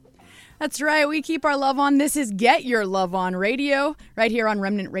That's right. We keep our love on. This is Get Your Love On Radio, right here on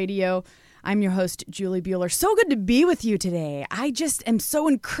Remnant Radio. I'm your host, Julie Bueller. So good to be with you today. I just am so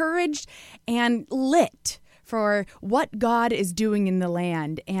encouraged and lit for what God is doing in the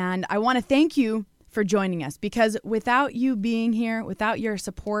land. And I want to thank you for joining us, because without you being here, without your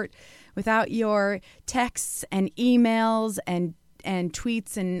support, without your texts and emails and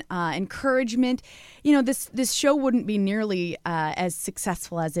tweets and encouragement, this show wouldn't be nearly as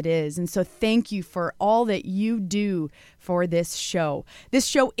successful as it is. And so thank you for all that you do for this show. This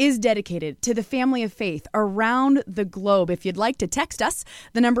show is dedicated to the family of faith around the globe. If you'd like to text us,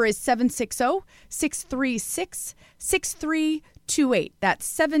 the number is 760-636-6328. That's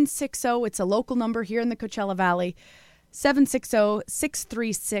 760. It's a local number here in the Coachella Valley.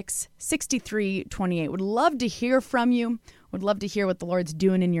 760-636-6328. Would love to hear from you. Would love to hear what the Lord's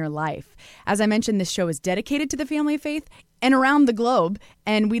doing in your life. As I mentioned, this show is dedicated to the family of faith and around the globe,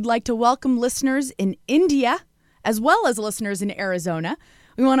 and we'd like to welcome listeners in India as well as listeners in Arizona.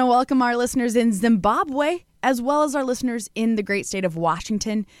 We want to welcome our listeners in Zimbabwe as well as our listeners in the great state of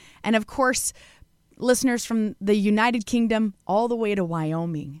Washington, and of course, listeners from the United Kingdom all the way to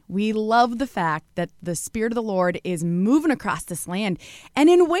Wyoming. We love the fact that the Spirit of the Lord is moving across this land and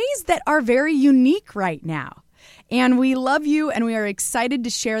in ways that are very unique right now. And we love you, and we are excited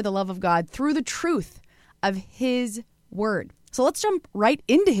to share the love of God through the truth of His Word. So let's jump right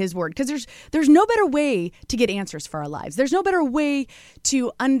into His Word, because there's no better way to get answers for our lives. There's no better way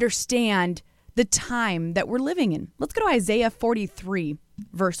to understand the time that we're living in. Let's go to Isaiah 43,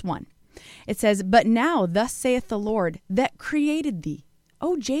 verse 1. It says, "But now thus saith the Lord that created thee,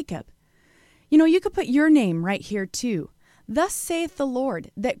 O Jacob." You could put your name right here too. "Thus saith the Lord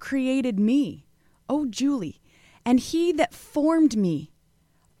that created me, O Julie. And he that formed me,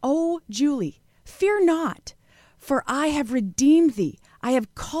 O Julie, fear not, for I have redeemed thee. I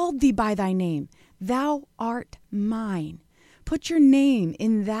have called thee by thy name. Thou art mine." Put your name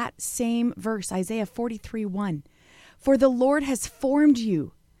in that same verse, Isaiah 43:1. "For the Lord has formed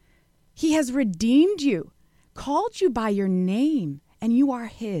you. He has redeemed you, called you by your name, and you are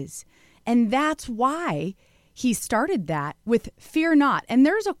his." And that's why he started that with fear not. And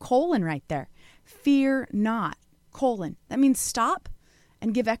there's a colon right there. Fear not. Colon. That means stop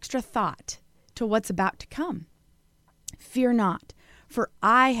and give extra thought to what's about to come. "Fear not, for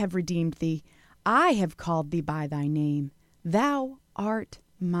I have redeemed thee. I have called thee by thy name. Thou art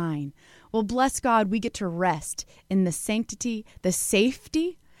mine." Well, bless God, we get to rest in the sanctity, the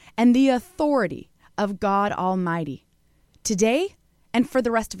safety, and the authority of God Almighty today and for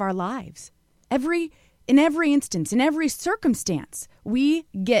the rest of our lives. In every instance, in every circumstance, we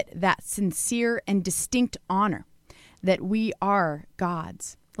get that sincere and distinct honor that we are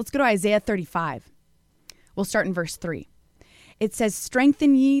God's. Let's go to Isaiah 35. We'll start in verse 3. It says,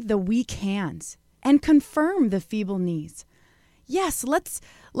 "Strengthen ye the weak hands and confirm the feeble knees." Yes, let's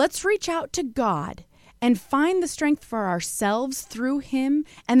reach out to God and find the strength for ourselves through Him,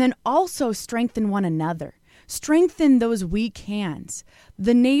 and then also strengthen one another. Strengthen those weak hands.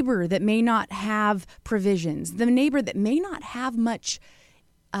 The neighbor that may not have provisions, the neighbor that may not have much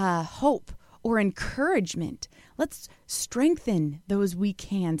hope or encouragement. Let's strengthen those weak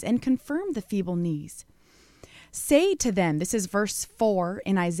hands and confirm the feeble knees. "Say to them," this is verse 4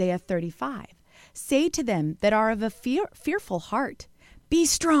 in Isaiah 35, "Say to them that are of a fearful heart, Be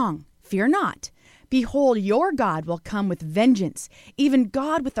strong, fear not. Behold, your God will come with vengeance, even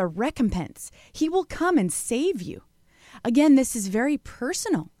God with a recompense. He will come and save you." Again, this is very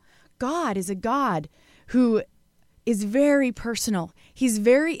personal. God is a God who is very personal. He's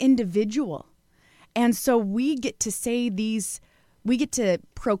very individual. And so we get to we get to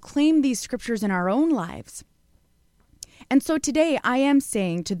proclaim these scriptures in our own lives. And so today I am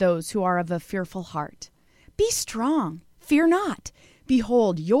saying to those who are of a fearful heart, be strong, fear not.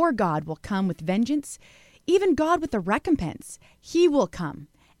 Behold, your God will come with vengeance, even God with a recompense. He will come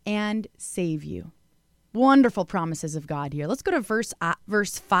and save you. Wonderful promises of God here. Let's go to verse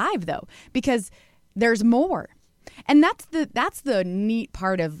 5 though, because there's more. And that's the neat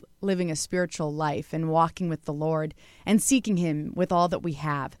part of living a spiritual life and walking with the Lord and seeking Him with all that we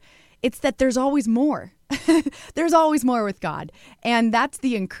have. It's that there's always more. There's always more with God. And that's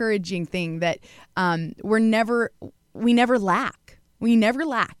the encouraging thing, that we never lack. We never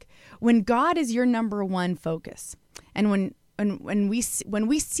lack. When God is your number one focus, and when we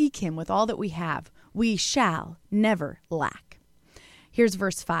seek Him with all that we have, we shall never lack. Here's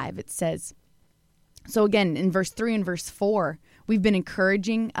verse 5. It says, so again, in verse 3 and verse 4, we've been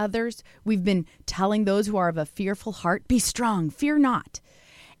encouraging others. We've been telling those who are of a fearful heart, be strong, fear not.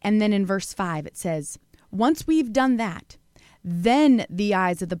 And then in verse 5, it says, once we've done that, Then the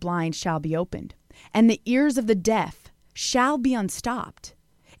eyes of the blind shall be opened, and the ears of the deaf shall be unstopped.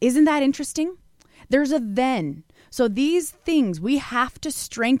 Isn't that interesting? There's a then. So these things, we have to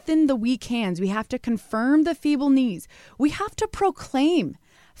strengthen the weak hands. We have to confirm the feeble knees. We have to proclaim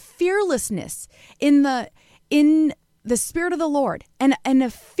fearlessness in the Spirit of the Lord, and a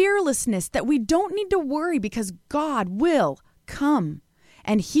fearlessness that we don't need to worry because God will come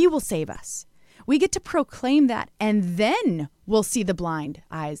and He will save us. We get to proclaim that, and then we'll see the blind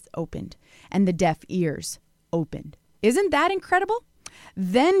eyes opened and the deaf ears opened. Isn't that incredible?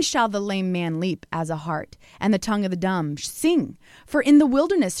 Then shall the lame man leap as a hart, and the tongue of the dumb sing. For in the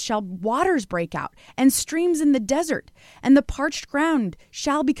wilderness shall waters break out, and streams in the desert. And the parched ground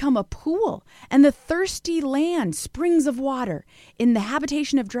shall become a pool, and the thirsty land springs of water. In the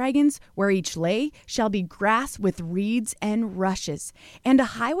habitation of dragons, where each lay, shall be grass with reeds and rushes. And a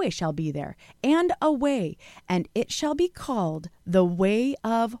highway shall be there, and a way, and it shall be called the way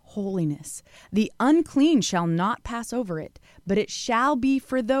of holiness. The unclean shall not pass over it, but it shall be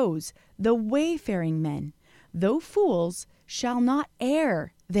for those, the wayfaring men. Though fools shall not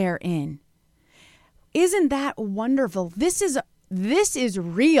err therein. Isn't that wonderful? This is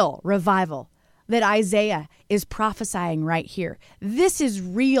real revival that Isaiah is prophesying right here. This is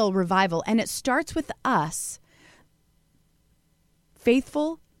real revival, and it starts with us,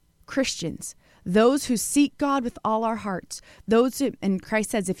 faithful Christians, those who seek God with all our hearts, and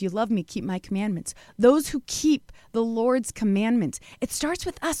Christ says, if you love me, keep my commandments. Those who keep the Lord's commandments. It starts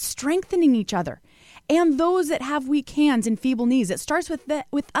with us strengthening each other. And those that have weak hands and feeble knees. It starts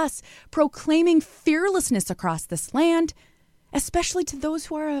with us proclaiming fearlessness across this land, especially to those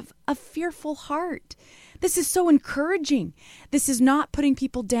who are of a fearful heart. This is so encouraging. This is not putting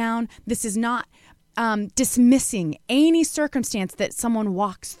people down. This is not dismissing any circumstance that someone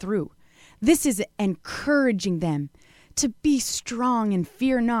walks through. This is encouraging them to be strong and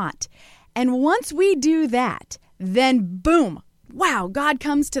fear not. And once we do that, then boom, wow, God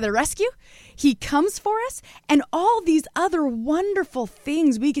comes to the rescue. He comes for us, and all these other wonderful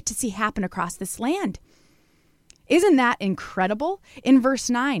things we get to see happen across this land. Isn't that incredible? In verse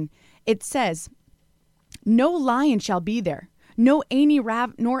 9, it says, no lion shall be there, nor any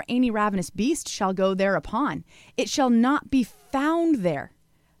ravenous beast shall go thereupon. It shall not be found there.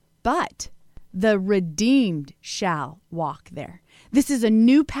 But the redeemed shall walk there. This is a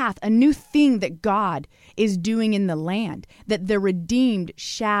new path, a new thing that God is doing in the land, that the redeemed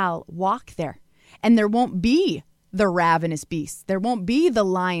shall walk there. And there won't be the ravenous beasts. There won't be the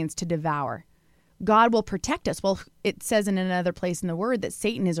lions to devour. God will protect us. Well, it says in another place in the word that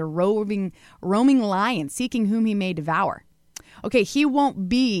Satan is a roaming lion, seeking whom he may devour. Okay, he won't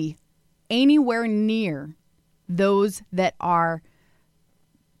be anywhere near those that are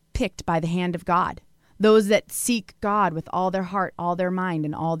picked by the hand of God, those that seek God with all their heart, all their mind,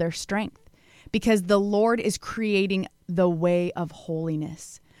 and all their strength, because the Lord is creating the way of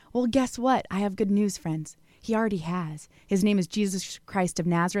holiness. Well, guess what? I have good news, friends. He already has. His name is Jesus Christ of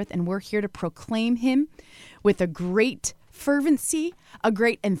Nazareth, and we're here to proclaim him with a great fervency, a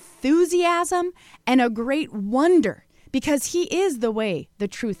great enthusiasm, and a great wonder, because he is the way, the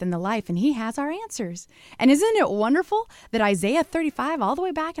truth, and the life, and he has our answers. And isn't it wonderful that Isaiah 35, all the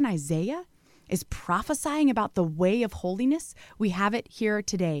way back in Isaiah, is prophesying about the way of holiness? We have it here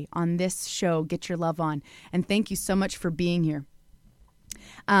today on this show, Get Your Love On. And thank you so much for being here.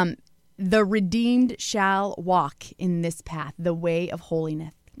 The redeemed shall walk in this path, the way of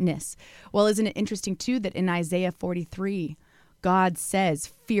holiness. Well, isn't it interesting, too, that in Isaiah 43, God says,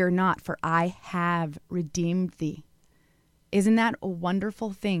 fear not, for I have redeemed thee. Isn't that a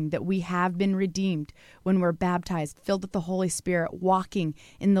wonderful thing that we have been redeemed when we're baptized, filled with the Holy Spirit, walking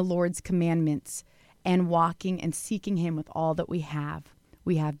in the Lord's commandments and walking and seeking him with all that we have?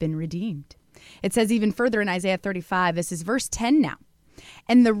 We have been redeemed. It says even further in Isaiah 35, this is verse 10 now,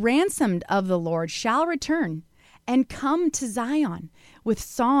 and the ransomed of the Lord shall return and come to Zion with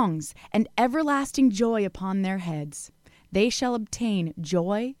songs and everlasting joy upon their heads. They shall obtain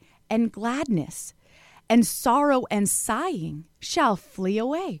joy and gladness, and sorrow and sighing shall flee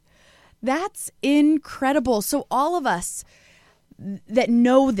away. That's incredible. So all of us that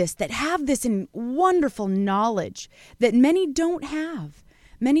know this, that have this in wonderful knowledge that many don't have.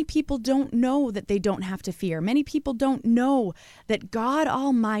 Many people don't know that they don't have to fear. Many people don't know that God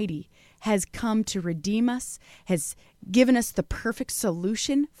Almighty has come to redeem us, has given us the perfect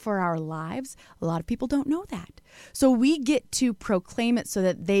solution for our lives. A lot of people don't know that. So we get to proclaim it so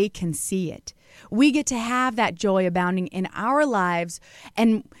that they can see it. We get to have that joy abounding in our lives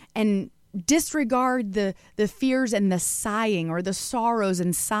and disregard the fears and the sighing or the sorrows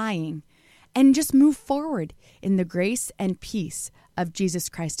and sighing and just move forward in the grace and peace of Jesus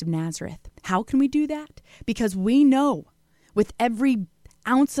Christ of Nazareth. How can we do that? Because we know with every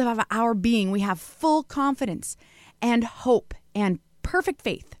ounce of our being, we have full confidence and hope and perfect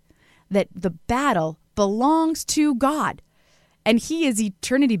faith that the battle belongs to God. And He is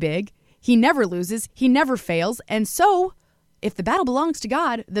eternity big. He never loses. He never fails. And so, if the battle belongs to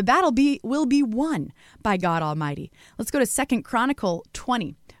God, the battle will be won by God Almighty. Let's go to 2 Chronicle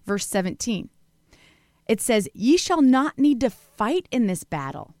 20, verse 17. It says, "Ye shall not need to fight in this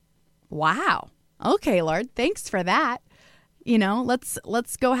battle." Wow. Okay, Lord, thanks for that.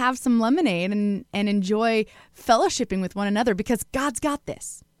 Let's go have some lemonade and enjoy fellowshipping with one another because God's got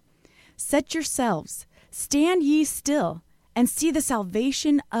this. "Set yourselves, stand ye still, and see the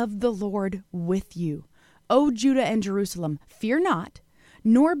salvation of the Lord with you. O Judah and Jerusalem, fear not,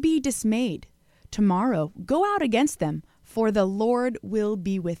 nor be dismayed. Tomorrow go out against them, for the Lord will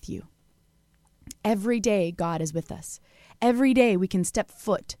be with you." Every day God is with us. Every day we can step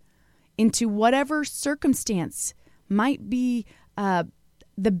foot into whatever circumstance might be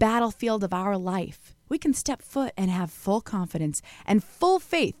the battlefield of our life. We can step foot and have full confidence and full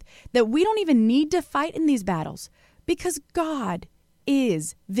faith that we don't even need to fight in these battles because God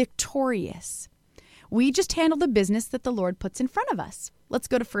is victorious. We just handle the business that the Lord puts in front of us. Let's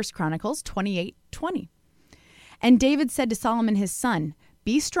go to 1 Chronicles 28:20. "And David said to Solomon his son,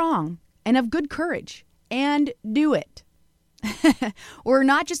 Be strong and of good courage, and do it." We're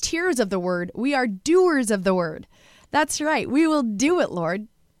not just hearers of the word, we are doers of the word. That's right, we will do it, Lord,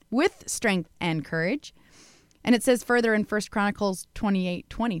 with strength and courage. And it says further in 1 Chronicles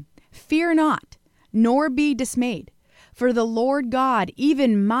 28:20, "Fear not, nor be dismayed. For the Lord God,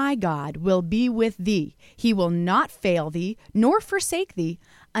 even my God, will be with thee. He will not fail thee, nor forsake thee,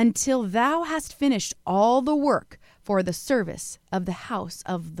 until thou hast finished all the work for the service of the house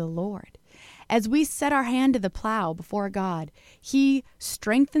of the Lord." As we set our hand to the plow before God, He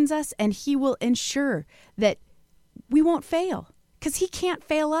strengthens us and He will ensure that we won't fail, because He can't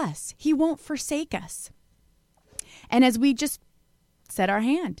fail us. He won't forsake us. And as we just set our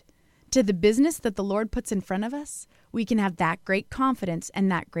hand to the business that the Lord puts in front of us, we can have that great confidence and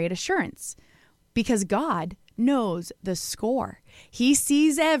that great assurance because God knows the score. He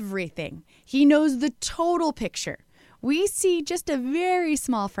sees everything. He knows the total picture. We see just a very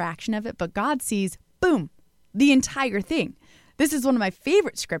small fraction of it, but God sees, boom, the entire thing. This is one of my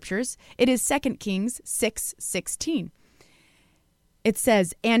favorite scriptures. It is 2 Kings 6:16. It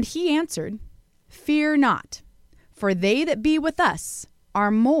says, "And he answered, Fear not, for they that be with us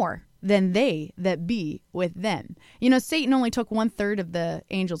are more than they that be with them." Satan only took 1/3 of the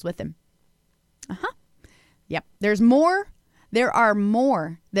angels with him. Yep. There are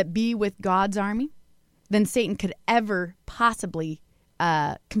more that be with God's army than Satan could ever possibly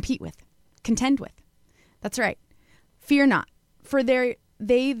contend with. That's right. "Fear not, for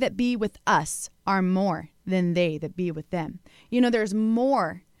they that be with us are more than they that be with them." There's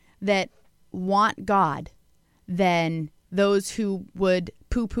more that want God than those who would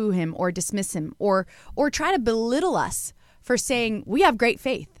poo-poo Him or dismiss Him or try to belittle us for saying we have great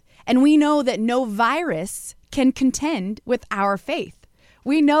faith. And we know that no virus can contend with our faith.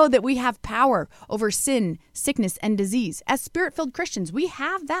 We know that we have power over sin, sickness, and disease. As Spirit-filled Christians, we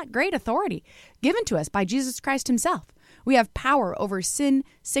have that great authority given to us by Jesus Christ Himself. We have power over sin,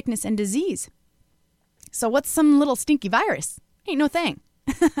 sickness, and disease. So what's some little stinky virus? Ain't no thing.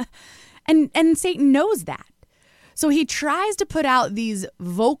 And Satan knows that. So he tries to put out these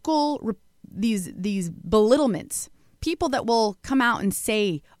vocal, these belittlements, people that will come out and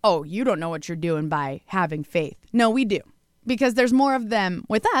say, "Oh, you don't know what you're doing by having faith." No, we do, because there's more of them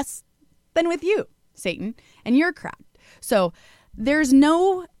with us than with you, Satan, and your crowd. So there's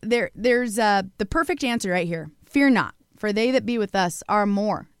the perfect answer right here. "Fear not, for they that be with us are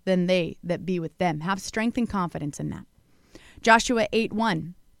more than they that be with them." Have strength and confidence in that. Joshua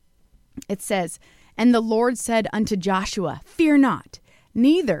 8:1, it says, "And the Lord said unto Joshua, Fear not,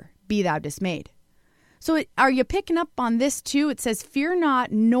 neither be thou dismayed." So are you picking up on this too? It says, "Fear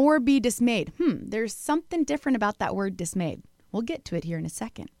not, nor be dismayed." There's something different about that word dismayed. We'll get to it here in a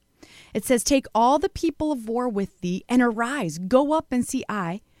second. It says, "Take all the people of war with thee, and arise, go up and see,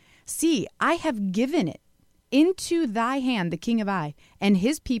 I have given it into thy hand, the king of Ai, and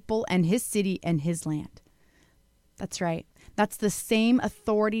his people, and his city, and his land." That's right. That's the same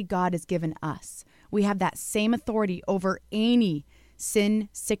authority God has given us. We have that same authority over any sin,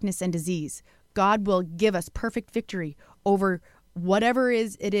 sickness, and disease. God will give us perfect victory over whatever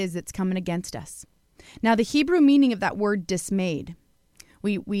it is that's coming against us. Now, the Hebrew meaning of that word dismayed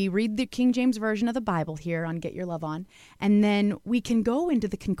We read the King James Version of the Bible here on Get Your Love On, and then we can go into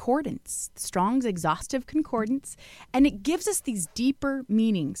the concordance, Strong's Exhaustive Concordance, and it gives us these deeper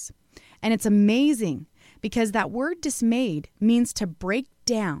meanings. And it's amazing because that word dismayed means to break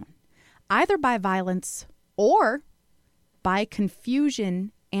down, either by violence or by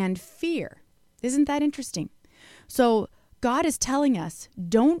confusion and fear. Isn't that interesting? So God is telling us,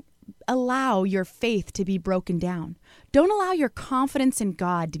 don't allow your faith to be broken down. Don't allow your confidence in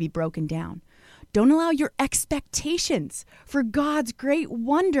God to be broken down. Don't allow your expectations for God's great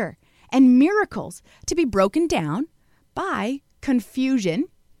wonder and miracles to be broken down by confusion.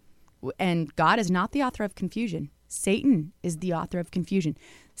 And God is not the author of confusion. Satan is the author of confusion.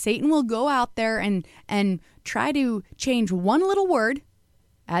 Satan will go out there and try to change one little word,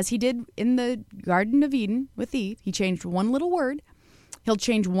 as he did in the Garden of Eden with Eve. He changed one little word. He'll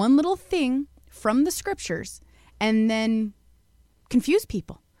change one little thing from the scriptures and then confuse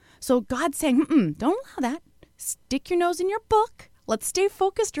people. So God's saying, don't allow that. Stick your nose in your book. Let's stay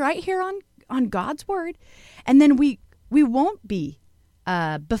focused right here on God's word. And then we won't be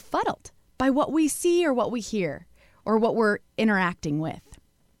befuddled by what we see or what we hear or what we're interacting with.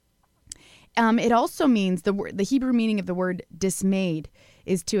 It also means the Hebrew meaning of the word dismayed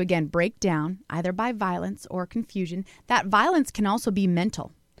is to, again, break down either by violence or confusion. That violence can also be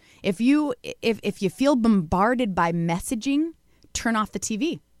mental. If you feel bombarded by messaging, turn off the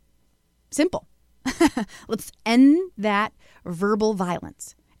TV. Simple. Let's end that verbal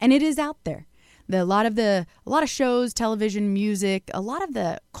violence. And it is out there. A lot of shows, television, music, a lot of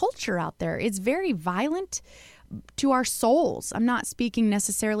the culture out there, it's very violent to our souls. I'm not speaking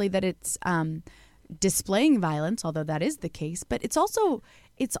necessarily that it's displaying violence, although that is the case, but it's also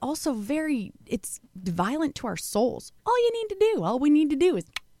it's violent to our souls. All we need to do is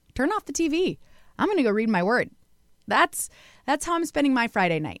turn off the TV. I'm going to go read my word. That's how I'm spending my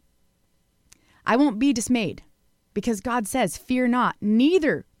Friday night. I won't be dismayed because God says, fear not,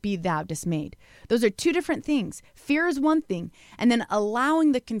 neither be thou dismayed. Those are two different things. Fear is one thing, and then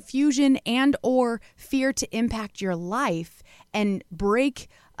allowing the confusion and or fear to impact your life and break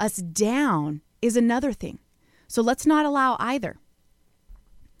us down is another thing. So let's not allow either.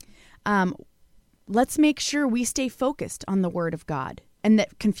 Let's make sure we stay focused on the Word of God, and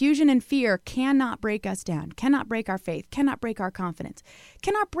that confusion and fear cannot break us down, cannot break our faith, cannot break our confidence,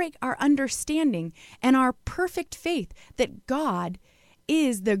 cannot break our understanding and our perfect faith that God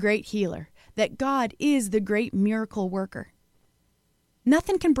is the great healer, that God is the great miracle worker.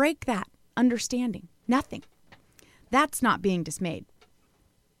 Nothing can break that understanding. Nothing. That's not being dismayed.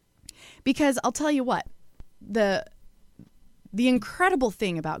 Because I'll tell you what, the incredible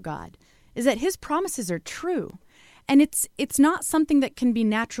thing about God is that his promises are true. And it's not something that can be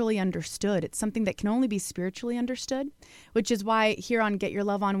naturally understood. It's something that can only be spiritually understood, which is why here on Get Your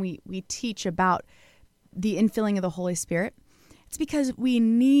Love On, we teach about the infilling of the Holy Spirit. It's because we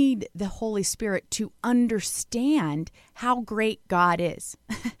need the Holy Spirit to understand how great God is.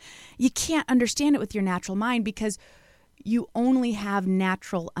 You can't understand it with your natural mind because you only have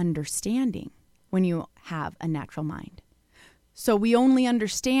natural understanding when you have a natural mind. So we only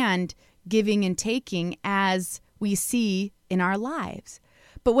understand giving and taking as we see in our lives.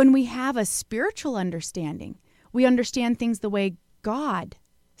 But when we have a spiritual understanding, we understand things the way God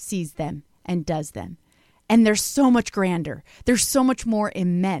sees them and does them. And they're so much grander. They're so much more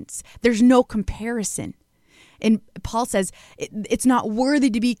immense. There's no comparison. And Paul says it's not worthy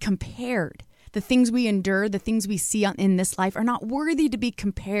to be compared. The things we endure, the things we see in this life are not worthy to be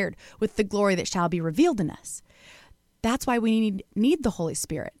compared with the glory that shall be revealed in us. That's why we need the Holy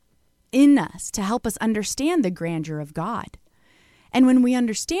Spirit in us to help us understand the grandeur of God. And when we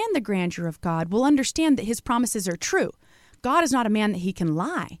understand the grandeur of God, we'll understand that his promises are true. God is not a man that he can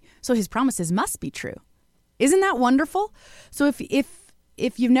lie, so his promises must be true. Isn't that wonderful? So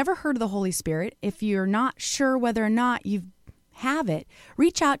if you've never heard of the Holy Spirit, if you're not sure whether or not you have it,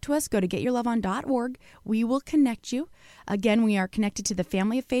 reach out to us. Go to getyourloveon.org. We will connect you. Again, we are connected to the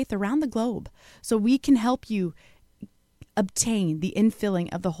family of faith around the globe, so we can help you obtain the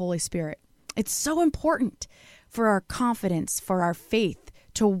infilling of the Holy Spirit. It's so important for our confidence, for our faith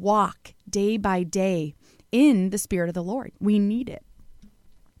to walk day by day in the Spirit of the Lord. We need it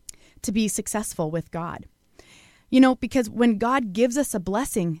to be successful with God. You know, because when God gives us a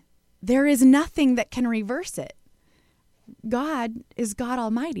blessing, there is nothing that can reverse it. God is God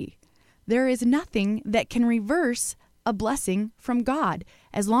Almighty. There is nothing that can reverse a blessing from God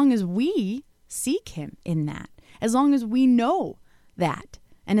as long as we seek him in that, as long as we know that,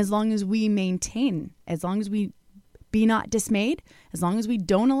 and as long as we maintain, as long as we be not dismayed, as long as we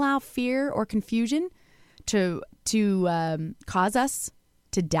don't allow fear or confusion to cause us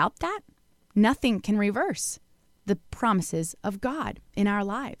to doubt that, nothing can reverse the promises of God in our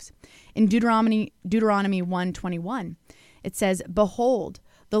lives. In Deuteronomy 1:21, it says, "Behold,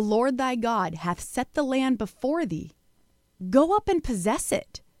 the Lord thy God hath set the land before thee. Go up and possess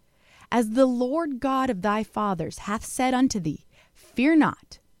it. As the Lord God of thy fathers hath said unto thee, fear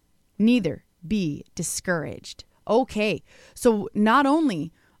not, neither be discouraged." Okay, so not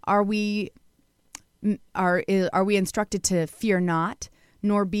only are we instructed to fear not,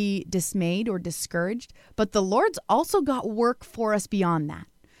 nor be dismayed or discouraged, but the Lord's also got work for us beyond that.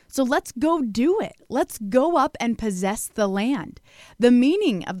 So let's go do it. Let's go up and possess the land. The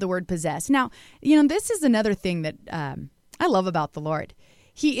meaning of the word possess. Now, this is another thing that I love about the Lord.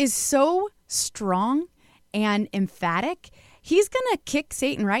 He is so strong and emphatic. He's going to kick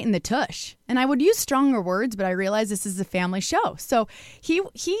Satan right in the tush. And I would use stronger words, but I realize this is a family show. So he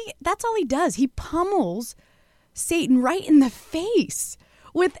that's all he does. He pummels Satan right in the face.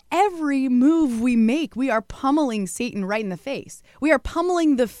 With every move we make, we are pummeling Satan right in the face. We are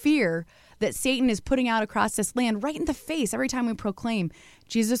pummeling the fear that Satan is putting out across this land right in the face every time we proclaim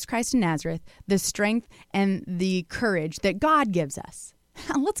Jesus Christ of Nazareth, the strength and the courage that God gives us.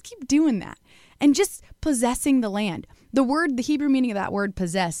 Let's keep doing that and just possessing the land. The Hebrew meaning of that word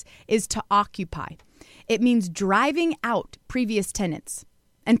possess is to occupy. It means driving out previous tenants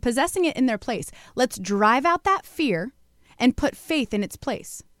and possessing it in their place. Let's drive out that fear and put faith in its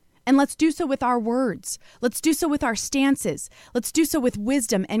place. And let's do so with our words. Let's do so with our stances. Let's do so with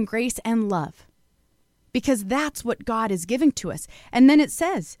wisdom and grace and love. Because that's what God is giving to us. And then it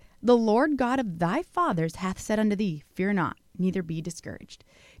says, "The Lord God of thy fathers hath said unto thee, fear not, neither be discouraged."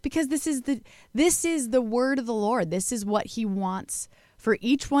 Because this is the word of the Lord. This is what he wants for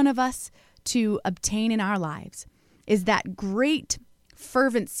each one of us to obtain in our lives, is that great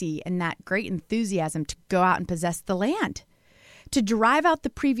fervency and that great enthusiasm to go out and possess the land, to drive out the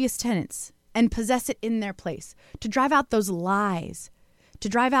previous tenants and possess it in their place, to drive out those lies, to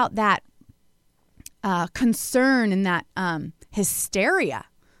drive out that concern and that hysteria.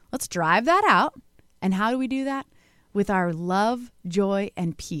 Let's drive that out. And how do we do that? With our love, joy,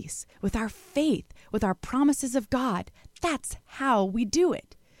 and peace, with our faith, with our promises of God. That's how we do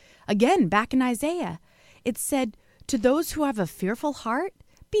it. Again, back in Isaiah, it said, "To those who have a fearful heart,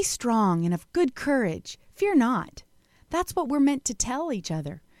 be strong and of good courage. Fear not." That's what we're meant to tell each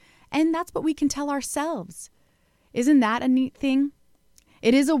other. And that's what we can tell ourselves. Isn't that a neat thing?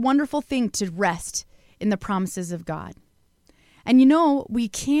 It is a wonderful thing to rest in the promises of God. And we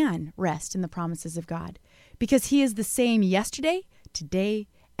can rest in the promises of God because he is the same yesterday, today,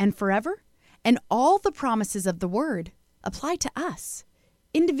 and forever. And all the promises of the word apply to us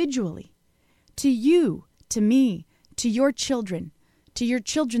individually, to you, to me, to your children, to your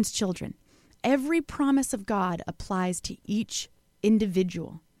children's children. Every promise of God applies to each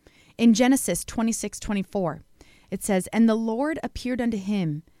individual. In Genesis 26:24, it says, "And the Lord appeared unto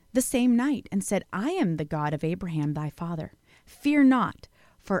him the same night and said, I am the God of Abraham thy father. Fear not,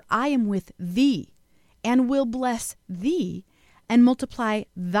 for I am with thee, and will bless thee, and multiply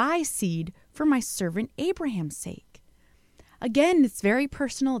thy seed for my servant Abraham's sake." Again, it's very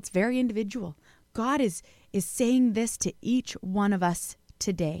personal. It's very individual. God is saying this to each one of us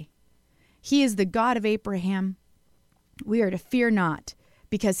today. He is the God of Abraham. We are to fear not,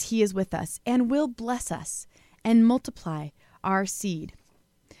 because he is with us and will bless us and multiply our seed.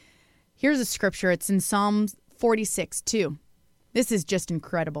 Here's a scripture. It's in Psalms 46:2. This is just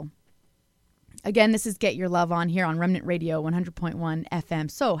incredible. Again, this is Get Your Love On here on Remnant Radio 100.1 FM.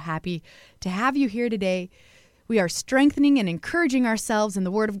 So happy to have you here today. We are strengthening and encouraging ourselves in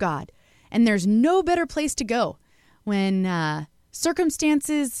the Word of God. And there's no better place to go when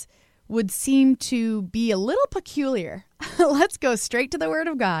circumstances would seem to be a little peculiar. Let's go straight to the Word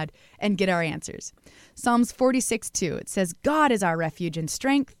of God and get our answers. Psalms 46:2, it says, "God is our refuge and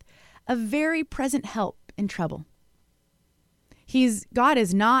strength, a very present help in trouble." God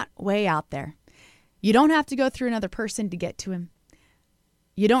is not way out there. You don't have to go through another person to get to him.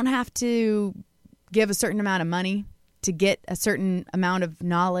 You don't have to give a certain amount of money to get a certain amount of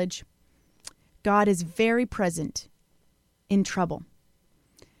knowledge. God is very present in trouble.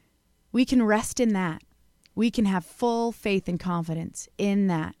 We can rest in that. We can have full faith and confidence in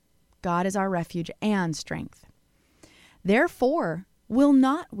that. God is our refuge and strength. Therefore will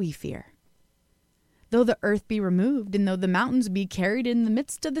not we fear, though the earth be removed, and though the mountains be carried in the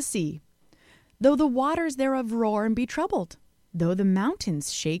midst of the sea, though the waters thereof roar and be troubled, though the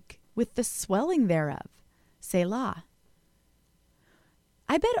mountains shake with the swelling thereof. Selah.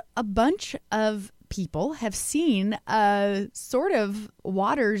 I bet a bunch of people have seen sort of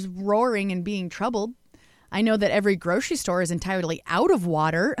waters roaring and being troubled. I know that every grocery store is entirely out of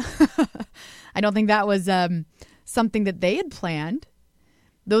water. I don't think that was something that they had planned.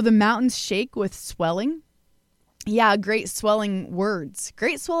 Though the mountains shake with swelling. Yeah, great swelling words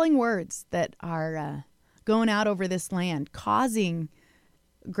that are going out over this land, causing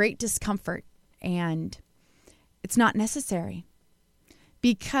great discomfort. And it's not necessary.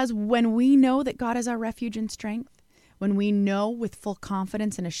 Because when we know that God is our refuge and strength, when we know with full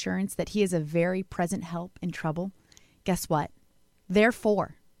confidence and assurance that he is a very present help in trouble, guess what?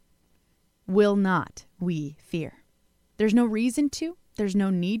 Therefore, will not we fear. There's no reason to. There's no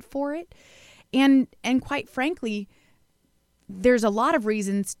need for it. And quite frankly, there's a lot of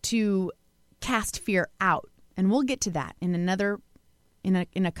reasons to cast fear out. And we'll get to that in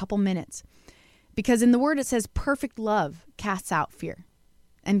a couple minutes. Because in the word it says perfect love casts out fear.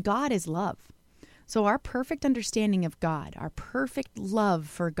 And God is love. So our perfect understanding of God, our perfect love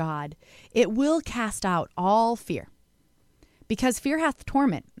for God, it will cast out all fear. Because fear hath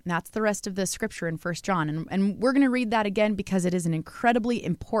torment. That's the rest of the scripture in 1 John. And we're going to read that again because it is an incredibly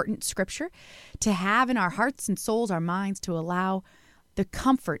important scripture to have in our hearts and souls, our minds, to allow the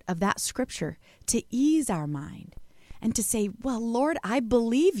comfort of that scripture to ease our mind and to say, well, Lord, I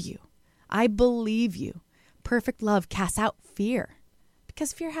believe you. I believe you. Perfect love casts out fear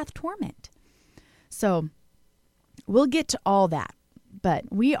because fear hath torment. So we'll get to all that, but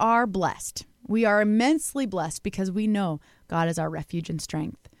we are blessed. We are immensely blessed because we know God is our refuge and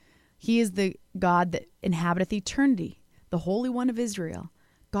strength. He is the God that inhabiteth eternity, the Holy One of Israel,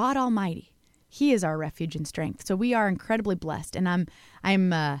 God Almighty. He is our refuge and strength. So we are incredibly blessed, and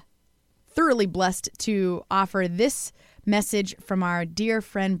I'm thoroughly blessed to offer this message from our dear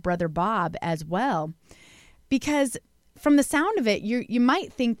friend, Brother Bob, as well, because from the sound of it, you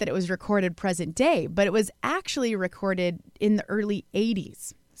might think that it was recorded present day, but it was actually recorded in the early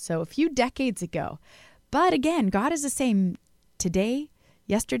 80s, so a few decades ago. But again, God is the same today,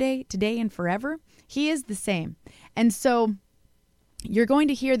 yesterday, today, and forever. He is the same. And so you're going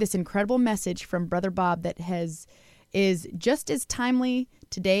to hear this incredible message from Brother Bob that is just as timely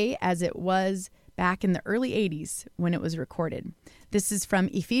today as it was back in the early 80s when it was recorded. This is from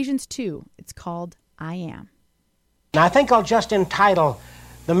Ephesians 2. It's called I Am. Now, I think I'll just entitle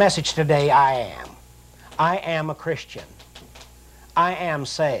the message today, I Am. I am a Christian. I am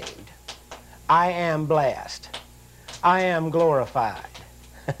saved. I am blessed. I am glorified.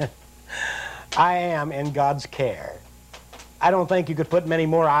 I am in God's care. I don't think you could put many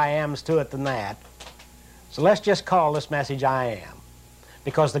more I ams to it than that. So let's just call this message I Am.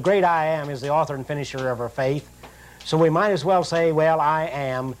 Because the great I Am is the author and finisher of our faith. So we might as well say, well, I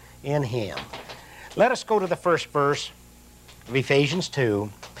am in him. Let us go to the first verse of Ephesians 2.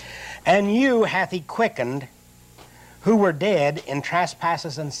 And you hath he quickened who were dead in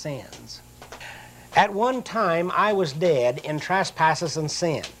trespasses and sins. At one time I was dead in trespasses and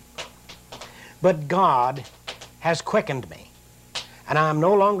sin. But God has quickened me. And I am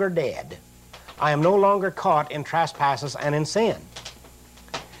no longer dead. I am no longer caught in trespasses and in sin.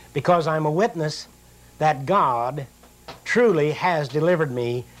 Because I'm a witness that God truly has delivered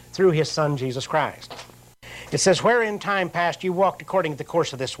me through his Son, Jesus Christ. It says, where in time past you walked according to the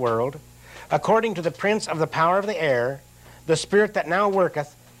course of this world, according to the prince of the power of the air, the spirit that now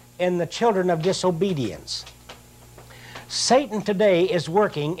worketh in the children of disobedience. Satan today is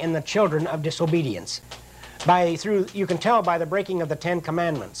working in the children of disobedience. You can tell by the breaking of the 10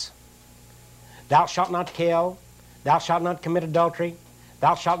 Commandments. Thou shalt not kill, thou shalt not commit adultery,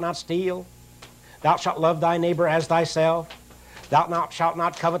 thou shalt not steal, thou shalt love thy neighbor as thyself, thou shalt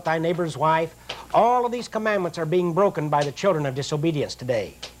not covet thy neighbor's wife. All of these commandments are being broken by the children of disobedience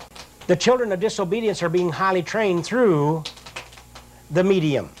today. The children of disobedience are being highly trained through the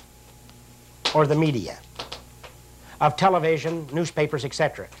medium, or the media, of television, newspapers,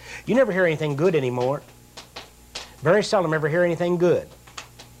 etc. You never hear anything good anymore. Very seldom ever hear anything good.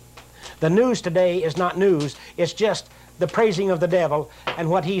 The news today is not news, it's just the praising of the devil and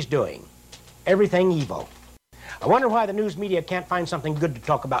what he's doing. Everything evil. I wonder why the news media can't find something good to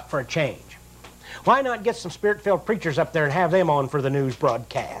talk about for a change. Why not get some spirit-filled preachers up there and have them on for the news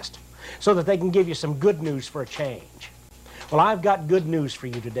broadcast so that they can give you some good news for a change? Well, I've got good news for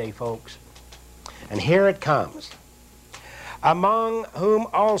you today, folks. And here it comes. Among whom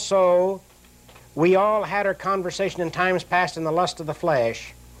also we all had our conversation in times past in the lust of the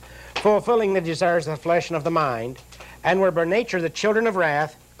flesh, fulfilling the desires of the flesh and of the mind, and were by nature the children of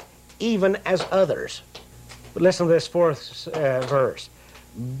wrath, even as others. But listen to this fourth verse.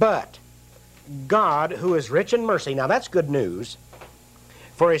 But God, who is rich in mercy, now that's good news,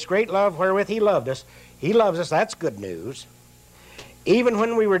 for his great love wherewith he loved us, he loves us, that's good news, even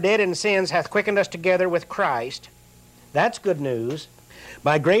when we were dead in sins, hath quickened us together with Christ. That's good news.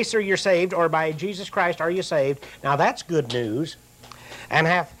 By grace are you saved, or by Jesus Christ are you saved. Now that's good news. And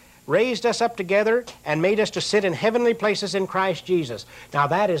hath raised us up together and made us to sit in heavenly places in Christ Jesus. Now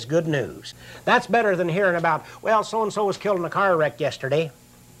that is good news. That's better than hearing about, well, so-and-so was killed in a car wreck yesterday,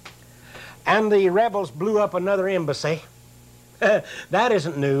 and the rebels blew up another embassy. That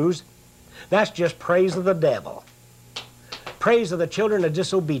isn't news. That's just praise of the devil. Praise of the children of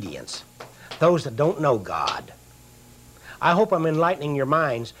disobedience, those that don't know God. I hope I'm enlightening your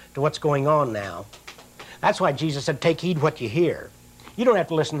minds to what's going on now. That's why Jesus said, take heed what you hear. You don't have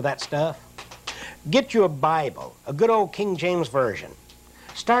to listen to that stuff. Get you a Bible, a good old King James Version.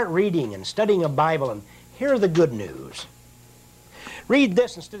 Start reading and studying a Bible and hear the good news. Read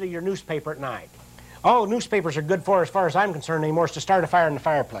this instead of your newspaper at night. All newspapers are good for, as far as I'm concerned anymore, is to start a fire in the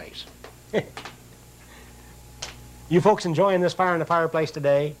fireplace. You folks enjoying this fire in the fireplace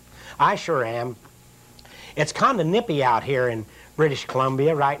today? I sure am. It's kind of nippy out here in British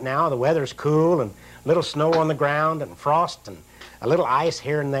Columbia right now. The weather's cool and a little snow on the ground and frost and a little ice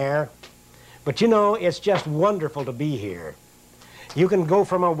here and there. But you know, it's just wonderful to be here. You can go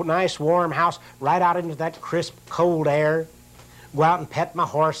from a nice warm house right out into that crisp cold air, go out and pet my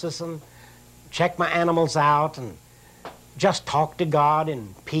horses and check my animals out and just talk to God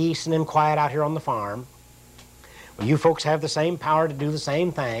in peace and in quiet out here on the farm. Well, you folks have the same power to do the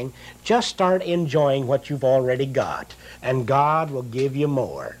same thing. Just start enjoying what you've already got, and God will give you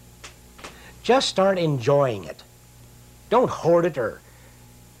more. Just start enjoying it. Don't hoard it or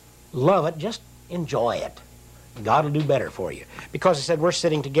love it. Just enjoy it. God will do better for you. Because He said we're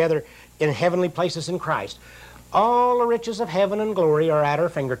sitting together in heavenly places in Christ. All the riches of heaven and glory are at our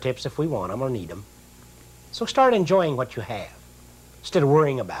fingertips if we want them or need them. So start enjoying what you have instead of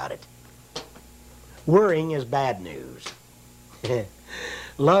worrying about it. Worrying is bad news.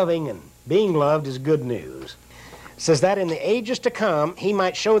 Loving and being loved is good news. It says that in the ages to come He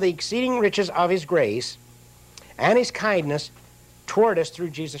might show the exceeding riches of His grace and His kindness toward us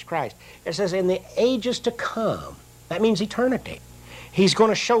through Jesus Christ. It says in the ages to come. That means eternity. He's going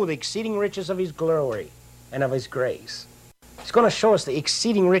to show the exceeding riches of His glory and of His grace. He's going to show us the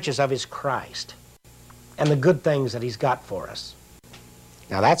exceeding riches of His Christ and the good things that He's got for us.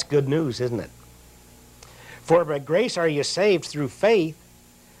 Now that's good news, isn't it? For by grace are you saved through faith,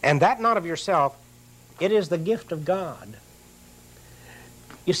 and that not of yourself, it is the gift of God.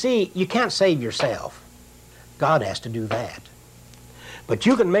 You see, you can't save yourself. God has to do that. But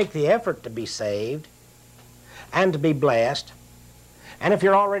you can make the effort to be saved and to be blessed. And if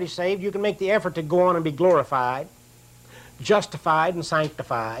you're already saved, you can make the effort to go on and be glorified, justified, and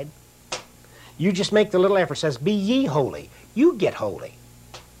sanctified. You just make the little effort. It says, be ye holy. You get holy.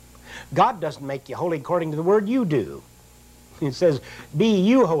 God doesn't make you holy according to the word, you do. It says, be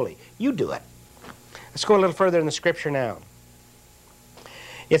you holy. You do it. Let's go a little further in the scripture now.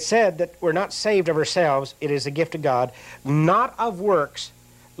 It said that we're not saved of ourselves. It is a gift of God, not of works,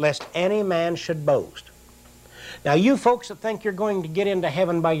 lest any man should boast. Now, you folks that think you're going to get into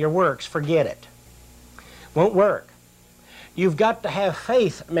heaven by your works, forget it. Won't work. You've got to have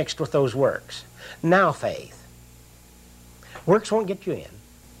faith mixed with those works. Now faith. Works won't get you in.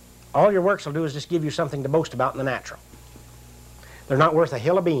 All your works will do is just give you something to boast about in the natural. They're not worth a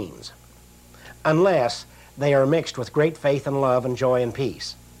hill of beans unless they are mixed with great faith and love and joy and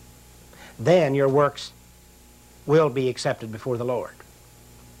peace. Then your works will be accepted before the Lord.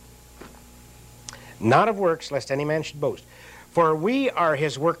 Not of works, lest any man should boast. For we are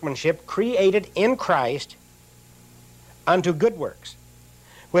His workmanship, created in Christ unto good works,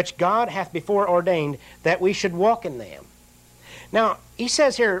 which God hath before ordained that we should walk in them. Now, he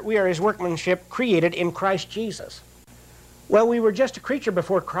says here, we are His workmanship, created in Christ Jesus. Well, we were just a creature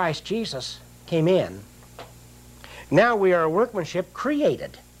before Christ Jesus came in. Now we are a workmanship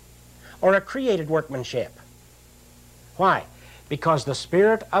created, or a created workmanship. Why? Because the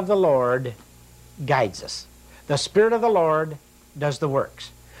Spirit of the Lord guides us. The Spirit of the Lord does the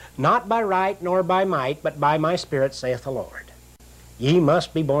works. Not by right nor by might, but by my Spirit, saith the Lord. Ye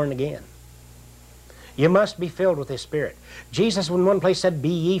must be born again. You must be filled with His Spirit. Jesus in one place said, be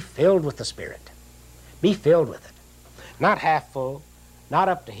ye filled with the Spirit. Be filled with it. Not half full, not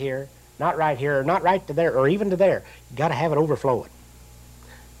up to here, not right here, not right to there, or even to there. You've got to have it overflowing.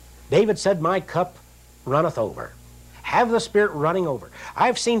 David said, my cup runneth over. Have the Spirit running over.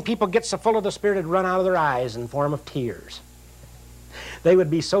 I've seen people get so full of the Spirit it'd run out of their eyes in form of tears. They would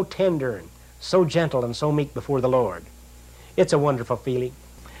be so tender and so gentle and so meek before the Lord. It's a wonderful feeling.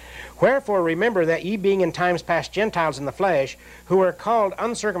 Wherefore remember that ye being in times past Gentiles in the flesh, who are called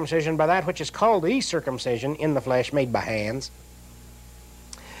uncircumcision by that which is called the circumcision in the flesh made by hands,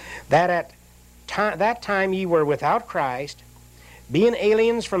 that at that time ye were without Christ, being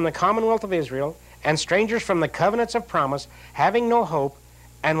aliens from the commonwealth of Israel, and strangers from the covenants of promise, having no hope,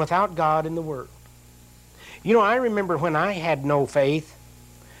 and without God in the world. You know, I remember when I had no faith,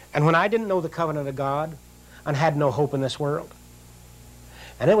 and when I didn't know the covenant of God, and had no hope in this world.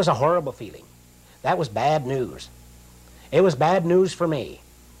 And it was a horrible feeling. That was bad news. It was bad news for me.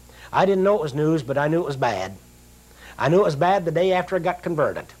 I didn't know it was news, but I knew it was bad. I knew it was bad the day after I got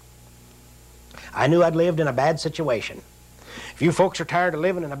converted. I knew I'd lived in a bad situation. If you folks are tired of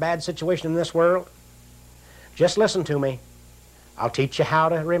living in a bad situation in this world, just listen to me. I'll teach you how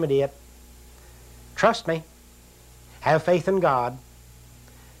to remedy it. Trust me. Have faith in God.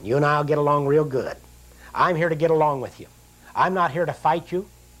 You and I will get along real good. I'm here to get along with you. I'm not here to fight you.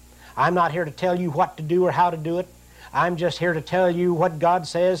 I'm not here to tell you what to do or how to do it. I'm just here to tell you what God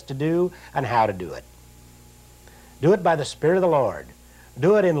says to do and how to do it. Do it by the Spirit of the Lord.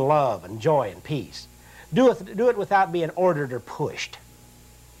 Do it in love and joy and peace. Do it without being ordered or pushed.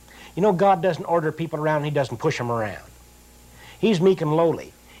 You know, God doesn't order people around. He doesn't push them around. He's meek and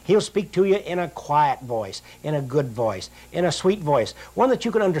lowly. He'll speak to you in a quiet voice, in a good voice, in a sweet voice, one that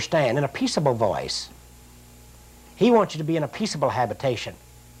you can understand, in a peaceable voice. He wants you to be in a peaceable habitation,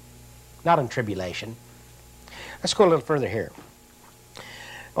 not in tribulation. Let's go a little further here.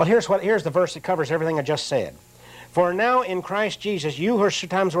 Well, here's the verse that covers everything I just said. For now in Christ Jesus, you who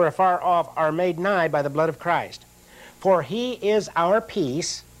sometimes were afar off are made nigh by the blood of Christ. For he is our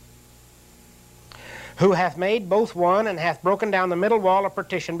peace, who hath made both one, and hath broken down the middle wall of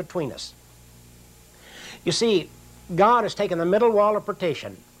partition between us. You see, God has taken the middle wall of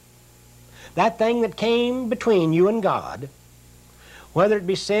partition, that thing that came between you and God, whether it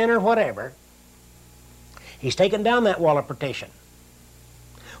be sin or whatever, He's taken down that wall of partition.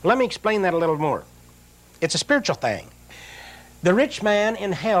 Well, let me explain that a little more. It's a spiritual thing. The rich man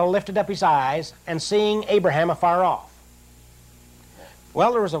in hell lifted up his eyes and seeing Abraham afar off.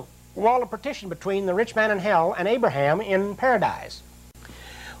 Well, there was a wall of partition between the rich man in hell and Abraham in paradise.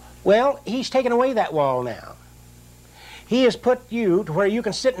 Well, He's taken away that wall now. He has put you to where you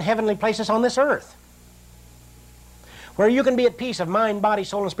can sit in heavenly places on this earth, where you can be at peace of mind, body,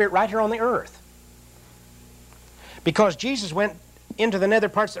 soul, and spirit right here on the earth. Because Jesus went into the nether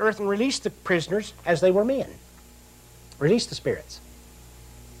parts of the earth and released the prisoners as they were men. Released the spirits.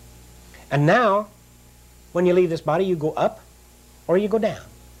 And now, when you leave this body, you go up or you go down.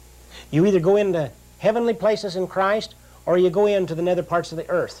 You either go into heavenly places in Christ or you go into the nether parts of the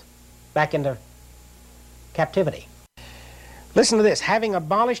earth, back into captivity. Listen to this. Having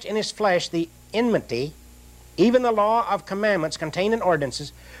abolished in His flesh the enmity, even the law of commandments contained in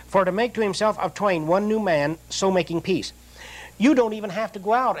ordinances, for to make to Himself of twain one new man, so making peace. You don't even have to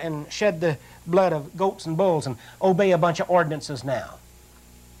go out and shed the blood of goats and bulls and obey a bunch of ordinances now.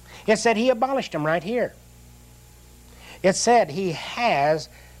 It said He abolished them right here. It said He has,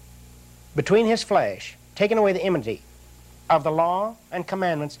 between His flesh, taken away the enmity of the law and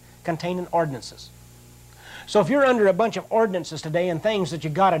commandments contained in ordinances. So if you're under a bunch of ordinances today and things that you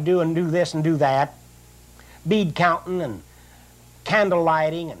got to do and do this and do that, bead counting and candle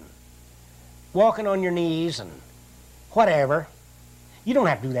lighting and walking on your knees and whatever, you don't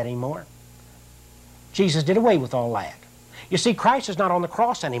have to do that anymore. Jesus did away with all that. You see, Christ is not on the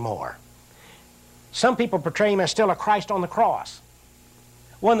cross anymore. Some people portray Him as still a Christ on the cross,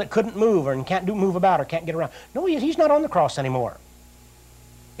 one that couldn't move or can't move about or can't get around. No, He's not on the cross anymore.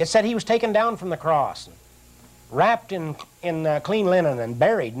 It said He was taken down from the cross, wrapped in clean linen and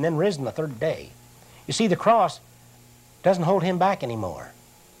buried and then risen the third day. You see, the cross doesn't hold Him back anymore.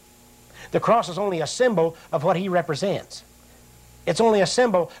 The cross is only a symbol of what He represents. It's only a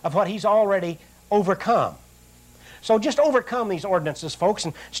symbol of what He's already overcome. So just overcome these ordinances, folks,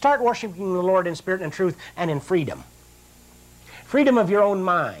 and start worshiping the Lord in spirit and truth and in freedom. Freedom of your own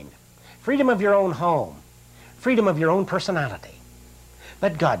mind. Freedom of your own home. Freedom of your own personality.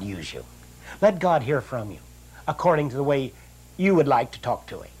 Let God use you. Let God hear from you according to the way you would like to talk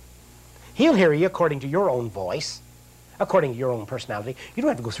to Him. He'll hear you according to your own voice, according to your own personality. You don't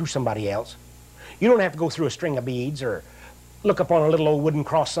have to go through somebody else. You don't have to go through a string of beads or look up on a little old wooden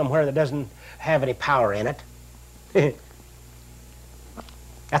cross somewhere that doesn't have any power in it.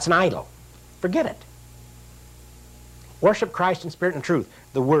 That's an idol. Forget it. Worship Christ in spirit and truth,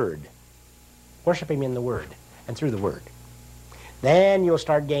 the Word. Worship Him in the Word and through the Word. Then you'll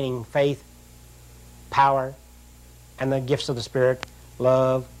start gaining faith, power, and the gifts of the Spirit,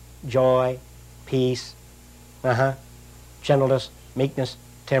 love, joy, peace, gentleness, meekness,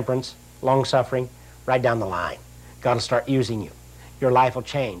 temperance, long-suffering, right down the line. God will start using you. Your life will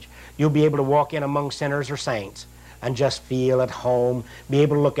change. You'll be able to walk in among sinners or saints and just feel at home, be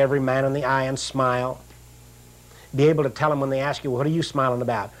able to look every man in the eye and smile, be able to tell them when they ask you, what are you smiling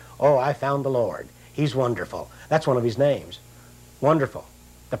about? Oh, I found the Lord. He's wonderful. That's one of his names. Wonderful.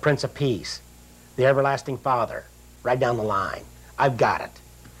 The Prince of Peace. The Everlasting Father. Right down the line. I've got it.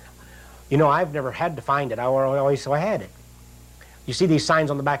 You know, I've never had to find it. I always so I had it. You see these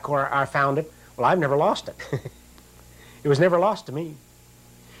signs on the back door, I found it. Well, I've never lost it. It was never lost to me.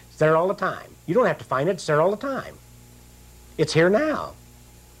 It's there all the time. You don't have to find it. It's there all the time. It's here now.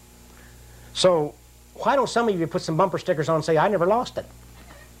 So why don't some of you put some bumper stickers on and say, I never lost it.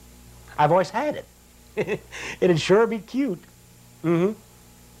 I've always had it. It'd sure be cute. I'd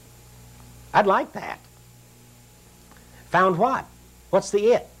like that. Found what? What's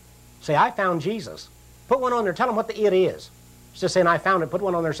the it? Say, I found Jesus. Put one on there. Tell them what the it is. It's just saying, I found it. Put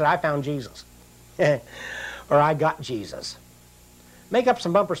one on there and say, I found Jesus. Or I got Jesus. Make up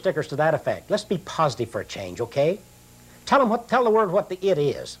some bumper stickers to that effect. Let's be positive for a change, okay? Tell the world what the it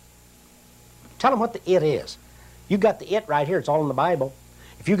is. Tell them what the it is. You got the it right here. It's all in the Bible.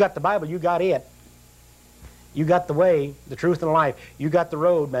 If you got the Bible, you got it. You got the way, the truth, and the life. You got the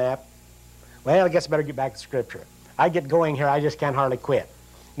road map. Well, I guess I better get back to Scripture. I get going here. I just can't hardly quit.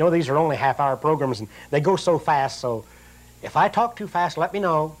 You know, these are only half-hour programs, and they go so fast, so if I talk too fast, let me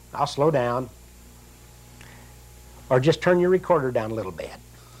know. I'll slow down. Or just turn your recorder down a little bit.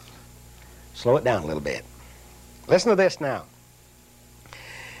 Slow it down a little bit. Listen to this now.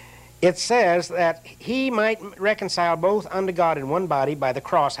 It says that he might reconcile both unto God in one body by the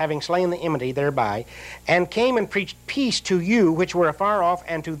cross, having slain the enmity thereby, and came and preached peace to you which were afar off,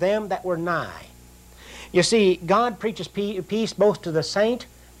 and to them that were nigh. You see, God preaches peace both to the saint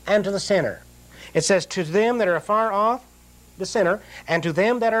and to the sinner. It says, to them that are afar off, the sinner, and to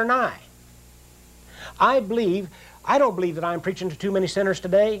them that are nigh. I don't believe that I'm preaching to too many sinners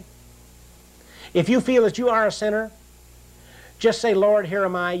today. If you feel that you are a sinner, just say, Lord, here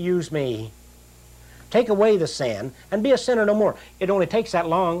am I, use me. Take away the sin and be a sinner no more. It only takes that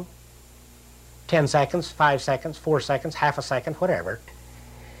long. 10 seconds, 5 seconds, 4 seconds, half a second, whatever.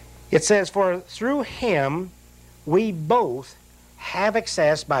 It says, for through him we both have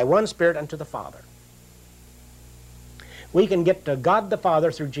access by one Spirit unto the Father. We can get to God the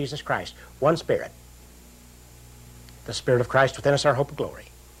Father through Jesus Christ. One Spirit. The Spirit of Christ within us, our hope of glory.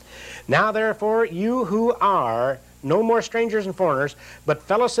 Now therefore, you who are no more strangers and foreigners, but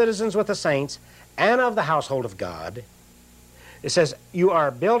fellow citizens with the saints and of the household of God. It says, you are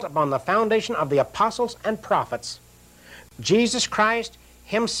built upon the foundation of the apostles and prophets, Jesus Christ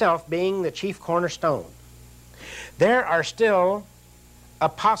himself being the chief cornerstone. There are still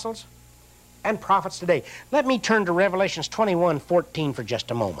apostles and prophets today. Let me turn to Revelations 21:14 for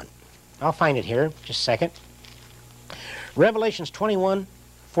just a moment. I'll find it here, just a second. Revelations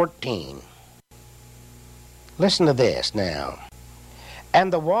 21:14. Listen to this now.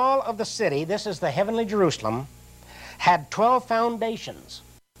 And the wall of the city, this is the heavenly Jerusalem, had 12 foundations,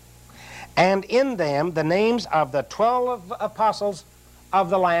 and in them the names of the 12 apostles of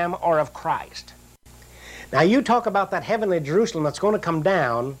the Lamb or of Christ. Now you talk about that heavenly Jerusalem that's going to come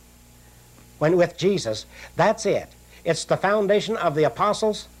down with Jesus. That's it. It's the foundation of the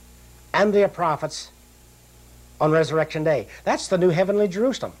apostles and the prophets on Resurrection Day. That's the new heavenly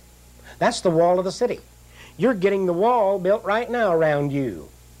Jerusalem. That's the wall of the city. You're getting the wall built right now around you.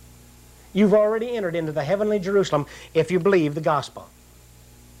 You've already entered into the heavenly Jerusalem if you believe the gospel.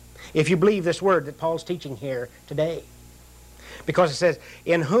 If you believe this word that Paul's teaching here today. Because it says,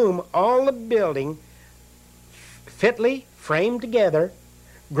 in whom all the building fitly framed together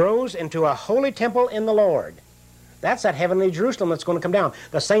grows into a holy temple in the Lord. That's that heavenly Jerusalem that's going to come down.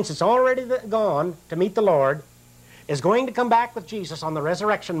 The saints that's already gone to meet the Lord is going to come back with Jesus on the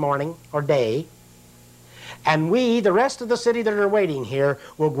resurrection morning or day. And we, the rest of the city that are waiting here,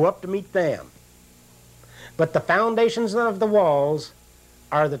 will go up to meet them. But the foundations of the walls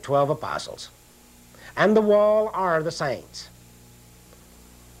are the 12 apostles. And the wall are the saints.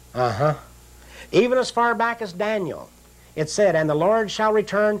 Even as far back as Daniel, it said, and the Lord shall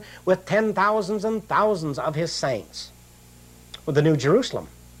return with 10,000s and thousands of his saints. With the New Jerusalem,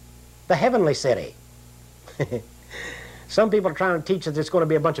 the heavenly city. Some people are trying to teach us there's going to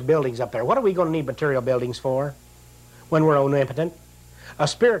be a bunch of buildings up there. What are we going to need material buildings for when we're omnipotent? A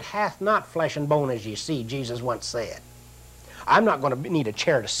spirit hath not flesh and bone, as ye see, Jesus once said. I'm not going to need a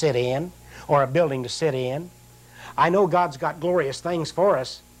chair to sit in or a building to sit in. I know God's got glorious things for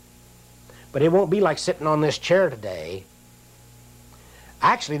us, but it won't be like sitting on this chair today.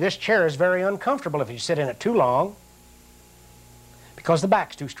 Actually, this chair is very uncomfortable if you sit in it too long because the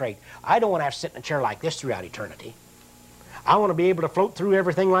back's too straight. I don't want to have to sit in a chair like this throughout eternity. I want to be able to float through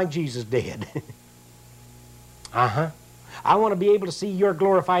everything like Jesus did. I want to be able to see your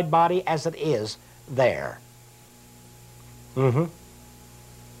glorified body as it is there.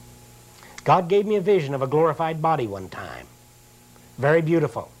 God gave me a vision of a glorified body one time. Very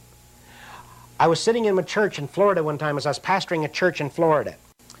beautiful. I was sitting in a church in Florida one time as I was pastoring a church in Florida.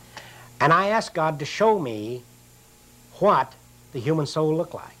 And I asked God to show me what the human soul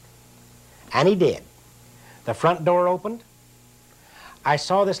looked like. And He did. The front door opened. I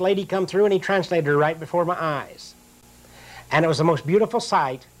saw this lady come through, and He translated her right before my eyes. And it was the most beautiful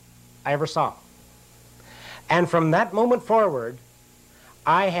sight I ever saw. And from that moment forward,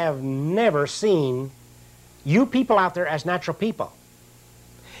 I have never seen you people out there as natural people.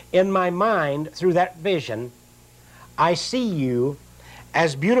 In my mind, through that vision, I see you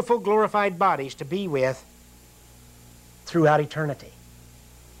as beautiful, glorified bodies to be with throughout eternity.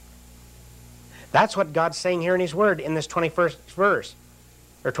 That's what God's saying here in His Word in this 21st verse,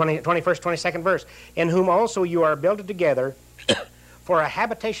 or 22nd verse, in whom also you are builded together for a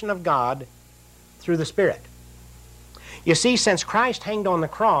habitation of God through the Spirit. You see, since Christ hanged on the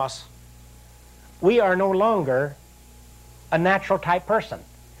cross, we are no longer a natural type person,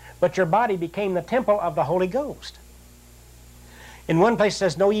 but your body became the temple of the Holy Ghost. In one place it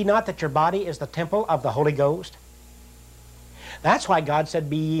says, know ye not that your body is the temple of the Holy Ghost? That's why God said,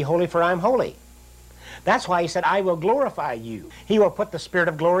 be ye holy, for I am holy. That's why He said, I will glorify you. He will put the Spirit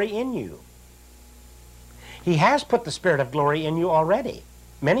of glory in you. He has put the Spirit of glory in you already.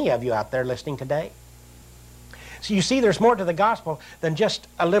 Many of you out there listening today. So you see, there's more to the gospel than just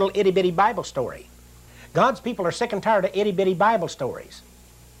a little itty-bitty Bible story. God's people are sick and tired of itty-bitty Bible stories.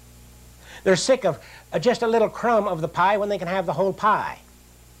 They're sick of just a little crumb of the pie when they can have the whole pie.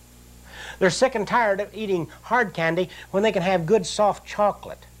 They're sick and tired of eating hard candy when they can have good soft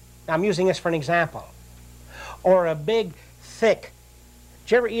chocolate. Now, I'm using this for an example. Or a big, thick,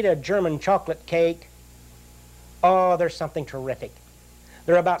 did you ever eat a German chocolate cake? Oh, there's something terrific.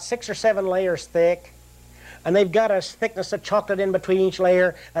 They're about 6 or 7 layers thick, and they've got a thickness of chocolate in between each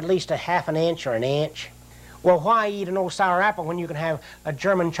layer, at least a half an inch or an inch. Well, why eat an old sour apple when you can have a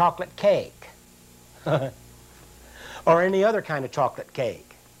German chocolate cake? Or any other kind of chocolate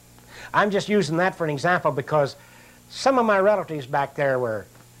cake. I'm just using that for an example because some of my relatives back there were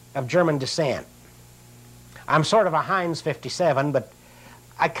of German descent. I'm sort of a Heinz 57, but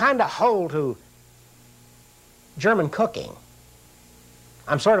I kind of hold to German cooking.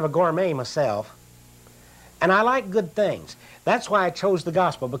 I'm sort of a gourmet myself, and I like good things. That's why I chose the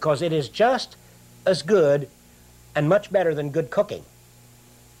gospel, because it is just as good and much better than good cooking.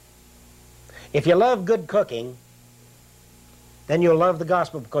 If you love good cooking, then you'll love the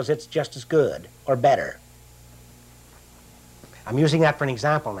gospel because it's just as good or better. I'm using that for an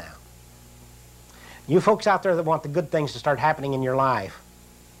example now. You folks out there that want the good things to start happening in your life,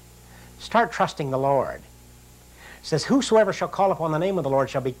 start trusting the Lord. It says, whosoever shall call upon the name of the Lord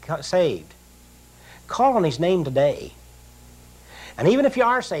shall be saved. Call on His name today. And even if you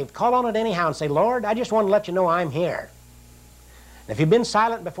are saved, call on it anyhow and say, Lord, I just want to let you know I'm here. And if you've been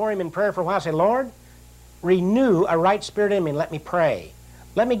silent before Him in prayer for a while, say, Lord, renew a right spirit in me and let me pray.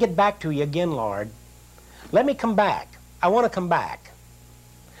 Let me get back to you again, Lord. Let me come back. I want to come back.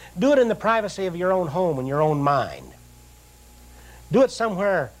 Do it in the privacy of your own home and your own mind. Do it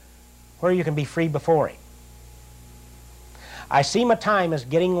somewhere where you can be free before Him. I see my time is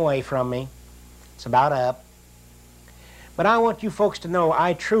getting away from me. It's about up. But I want you folks to know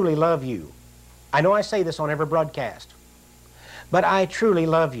I truly love you. I know I say this on every broadcast, but I truly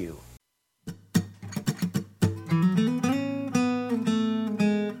love you.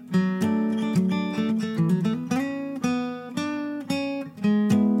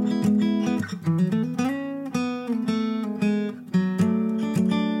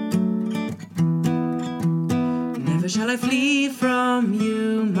 Never shall I flee from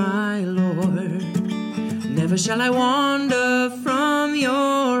you, my Lord. Never shall I wander from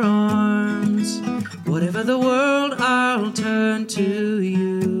your arms. Whatever the world, I'll turn to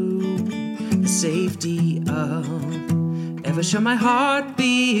you. The safety of ever shall my heart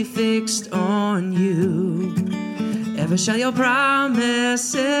be fixed on you. Ever shall your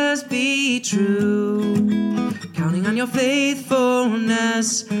promises be true. Counting on your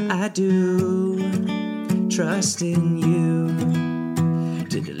faithfulness, I do. Trust in you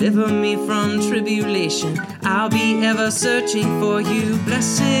to deliver me from tribulation. I'll be ever searching for you.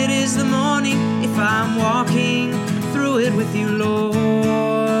 Blessed is the morning if I'm walking through it with you,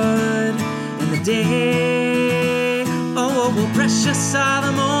 Lord. In the day, oh, precious are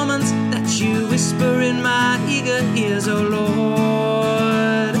the moments that you whisper in my eager ears, oh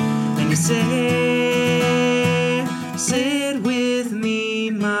Lord. And you say, sit with me,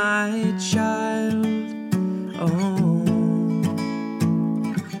 my child. Oh,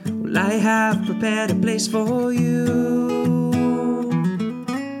 Well, I have prepared a place for you.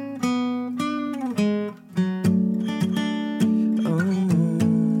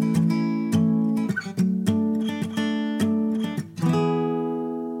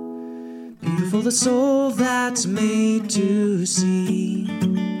 For the soul that's made to see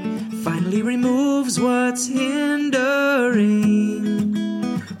finally removes what's hindering,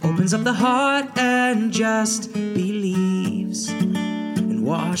 opens up the heart and just believes and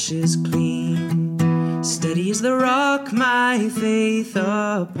washes clean. Steady as the rock my faith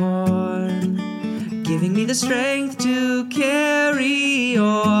upon, giving me the strength to carry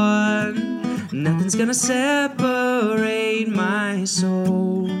on. Nothing's gonna separate my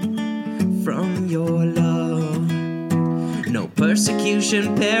soul from your love. No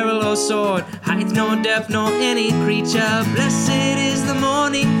persecution, peril, or sword, height, nor depth, nor any creature. Blessed is the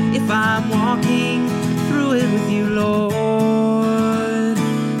morning if I'm walking through it with you, Lord.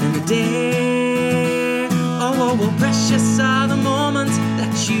 And the day, oh, precious are the moments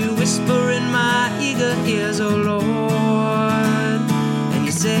that you whisper in my eager ears, oh Lord. And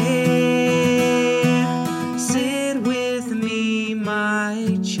you say, sit with me,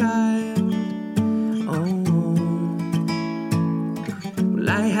 my child.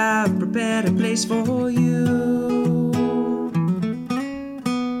 I have prepared a place for you.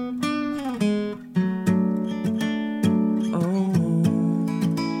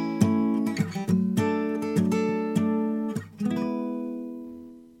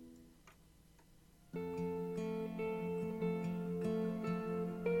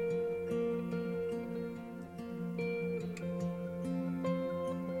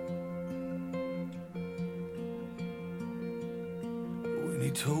 When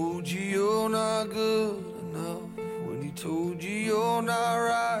he told you you're not good enough, when he told you you're not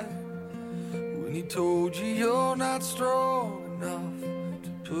right, when he told you you're not strong enough to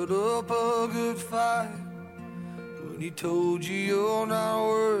put up a good fight, when he told you you're not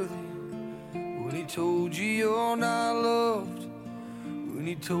worthy, when he told you you're not loved, when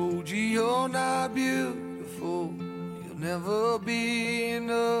he told you you're not beautiful, you'll never be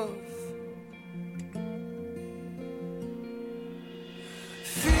enough.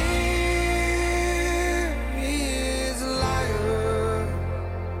 Fear is a liar.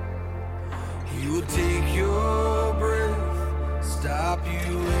 He will take your breath, stop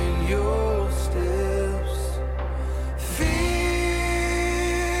you in your steps. Fear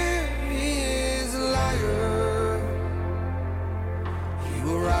is a liar. He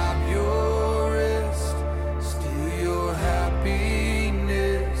will rob your rest, steal your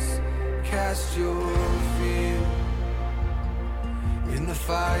happiness, cast your fear in the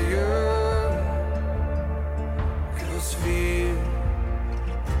fire, 'cause fear,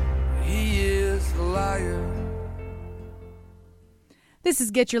 he is a liar. This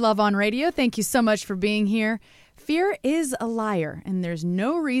is Get Your Love on Radio. Thank you so much for being here. Fear is a liar, and there's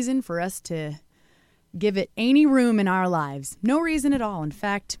no reason for us to give it any room in our lives. No reason at all. In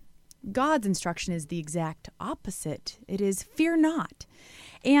fact, God's instruction is the exact opposite. It is fear not.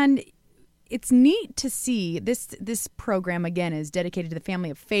 And it's neat to see this program, again, is dedicated to the family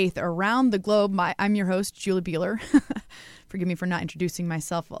of faith around the globe. I'm your host, Julie Bueller. Forgive me for not introducing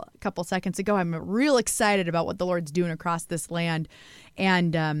myself a couple seconds ago. I'm real excited about what the Lord's doing across this land,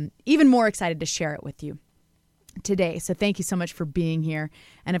 and even more excited to share it with you today. So thank you so much for being here.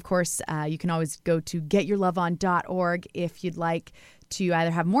 And of course, you can always go to getyourloveon.org if you'd like to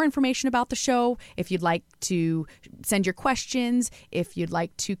either have more information about the show, if you'd like to send your questions, if you'd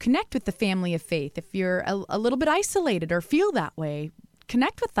like to connect with the family of faith, if you're a little bit isolated or feel that way,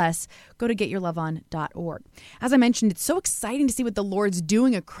 connect with us, go to getyourloveon.org. As I mentioned, it's so exciting to see what the Lord's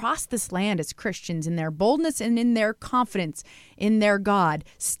doing across this land as Christians in their boldness and in their confidence in their God.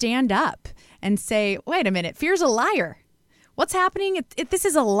 Stand up and say, wait a minute, fear's a liar. What's happening? This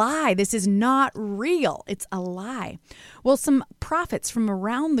is a lie. This is not real. It's a lie. Well, some prophets from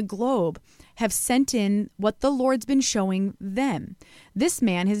around the globe have sent in what the Lord's been showing them. This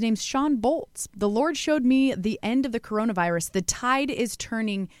man, his name's Shawn Bolz. The Lord showed me the end of the coronavirus. The tide is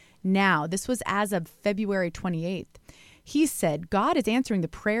turning now. This was as of February 28th. He said, God is answering the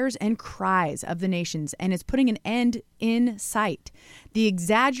prayers and cries of the nations and is putting an end in sight. The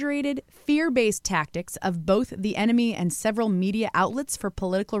exaggerated, fear-based tactics of both the enemy and several media outlets for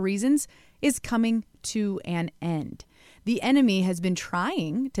political reasons is coming to an end. The enemy has been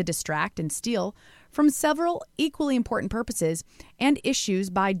trying to distract and steal from several equally important purposes and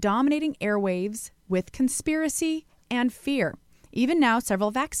issues by dominating airwaves with conspiracy and fear. Even now,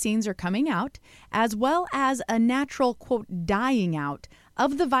 several vaccines are coming out, as well as a natural, quote, dying out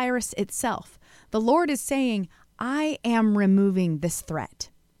of the virus itself. The Lord is saying, I am removing this threat.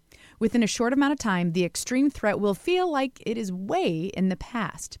 Within a short amount of time, the extreme threat will feel like it is way in the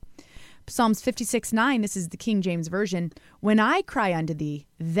past. Psalms 56:9, this is the King James Version. When I cry unto thee,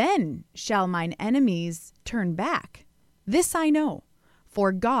 then shall mine enemies turn back. This I know,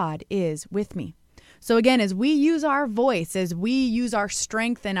 for God is with me. So again, as we use our voice, as we use our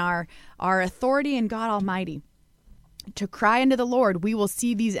strength and our authority in God Almighty to cry unto the Lord, we will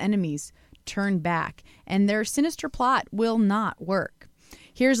see these enemies turn back, and their sinister plot will not work.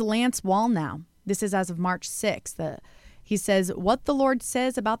 Here's Lance Wallnow. This is as of March 6th. He says, what the Lord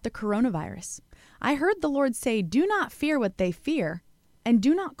says about the coronavirus. I heard the Lord say, do not fear what they fear, and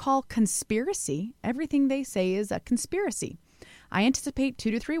do not call conspiracy everything they say is a conspiracy. I anticipate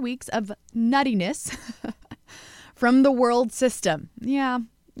 2 to 3 weeks of nuttiness from the world system. Yeah,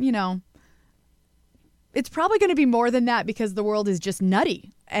 it's probably going to be more than that because the world is just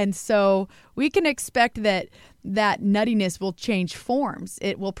nutty. And so we can expect that nuttiness will change forms.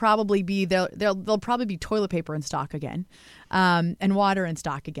 It will probably be, there'll probably be toilet paper in stock again, and water in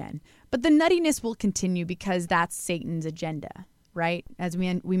stock again. But the nuttiness will continue because that's Satan's agenda, right? As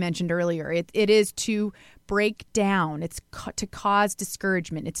we mentioned earlier, it is to break down. It's to cause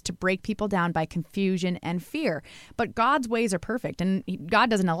discouragement. It's to break people down by confusion and fear. But God's ways are perfect, and God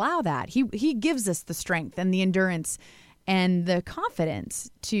doesn't allow that. He gives us the strength and the endurance and the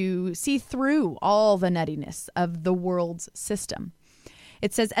confidence to see through all the nuttiness of the world's system.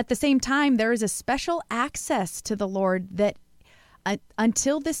 It says, at the same time, there is a special access to the Lord that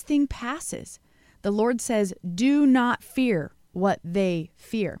until this thing passes, the Lord says, do not fear what they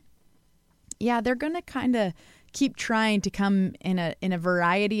fear. Yeah, they're going to kind of keep trying to come in a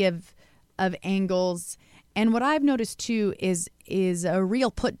variety of angles. And what I've noticed too is a real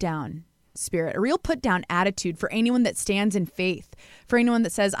put down spirit, a real put down attitude for anyone that stands in faith, for anyone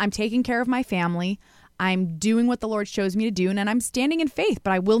that says, I'm taking care of my family, I'm doing what the Lord shows me to do, and I'm standing in faith,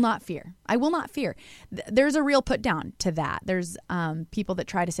 but I will not fear. I will not fear. There's a real put down to that. There's people that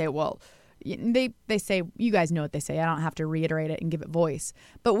try to say, well, they say, you guys know what they say. I don't have to reiterate it and give it voice,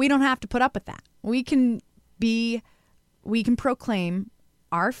 but we don't have to put up with that. We can proclaim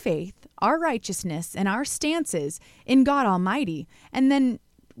our faith, our righteousness, and our stances in God Almighty, and then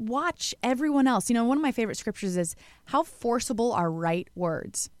watch everyone else. One of my favorite scriptures is, how forcible are right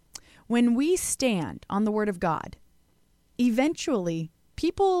words. When we stand on the word of God, eventually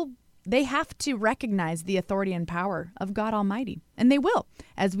people, they have to recognize the authority and power of God Almighty. And they will,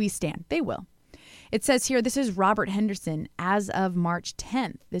 as we stand, they will. It says here, this is Robert Henderson as of March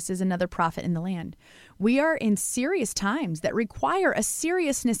 10th. This is another prophet in the land. We are in serious times that require a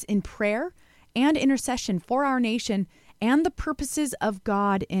seriousness in prayer and intercession for our nation and the purposes of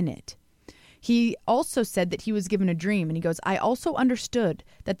God in it. He also said that he was given a dream, and he goes, I also understood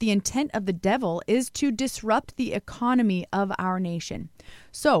that the intent of the devil is to disrupt the economy of our nation.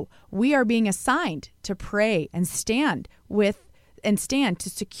 So we are being assigned to pray and stand to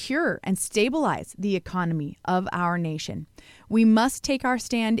secure and stabilize the economy of our nation. We must take our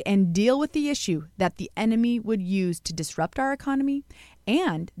stand and deal with the issue that the enemy would use to disrupt our economy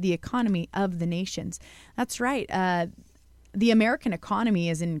and the economy of the nations. That's right. The American economy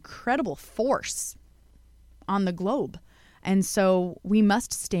is an incredible force on the globe. And so we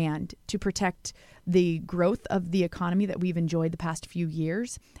must stand to protect the growth of the economy that we've enjoyed the past few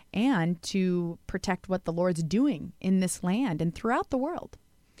years and to protect what the Lord's doing in this land and throughout the world.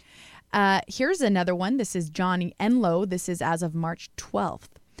 Here's another one. This is Johnny Enlow. This is as of March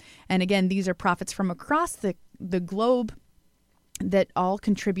 12th. And again, these are prophets from across the globe that all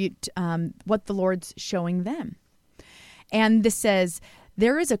contribute what the Lord's showing them. And this says,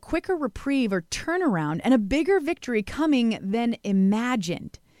 there is a quicker reprieve or turnaround and a bigger victory coming than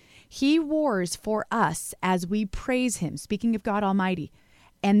imagined. He wars for us as we praise him, speaking of God Almighty.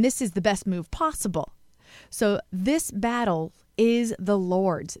 And this is the best move possible. So this battle is the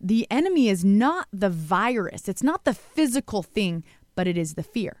Lord's. The enemy is not the virus. It's not the physical thing, but it is the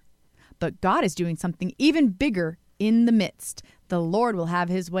fear. But God is doing something even bigger in the midst. The Lord will have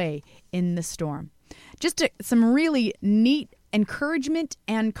his way in the storm. Just some really neat encouragement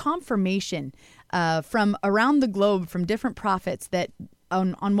and confirmation from around the globe from different prophets that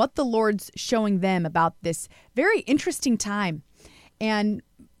on what the Lord's showing them about this very interesting time. And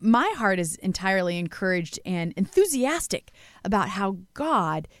my heart is entirely encouraged and enthusiastic about how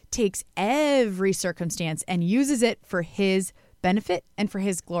God takes every circumstance and uses it for his benefit and for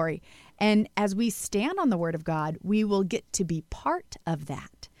his glory. And as we stand on the word of God, we will get to be part of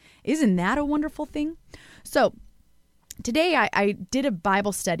that. Isn't that a wonderful thing? So today I did a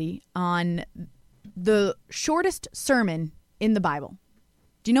Bible study on the shortest sermon in the Bible.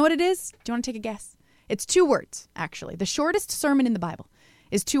 Do you know what it is? Do you want to take a guess? It's 2 words, actually. The shortest sermon in the Bible.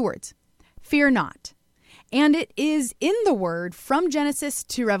 is 2 words, fear not. And it is in the word from Genesis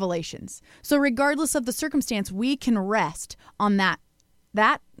to Revelations. So regardless of the circumstance, we can rest on that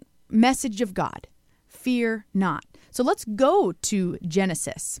message of God. Fear not. So let's go to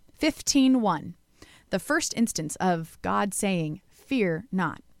Genesis 15:1, the first instance of God saying, fear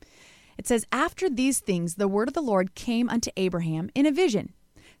not. It says, after these things, the word of the Lord came unto Abraham in a vision,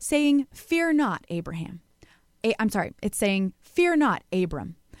 saying, fear not, Abraham. It's saying, fear not,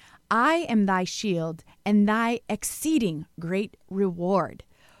 Abram. I am thy shield and thy exceeding great reward.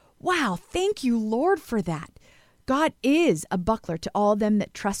 Wow, thank you, Lord, for that. God is a buckler to all them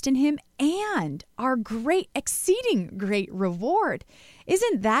that trust in him and our great, exceeding great reward.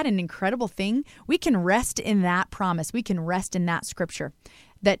 Isn't that an incredible thing? We can rest in that promise. We can rest in that scripture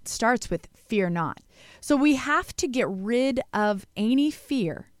that starts with fear not. So we have to get rid of any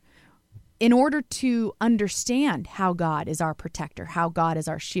fear in order to understand how God is our protector, how God is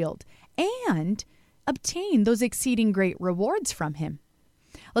our shield, and obtain those exceeding great rewards from him.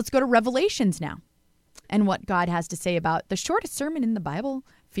 Let's go to Revelations now and what God has to say about the shortest sermon in the Bible,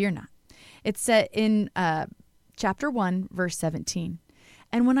 fear not. It's set in chapter 1, verse 17.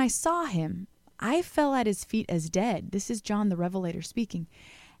 And when I saw him, I fell at his feet as dead. This is John the Revelator speaking.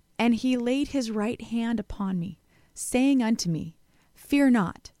 And he laid his right hand upon me, saying unto me, fear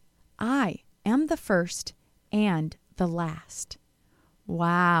not, I am the first and the last.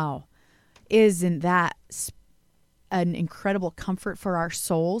 Wow. Isn't that an incredible comfort for our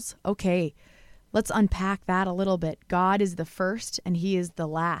souls? Okay, let's unpack that a little bit. God is the first and he is the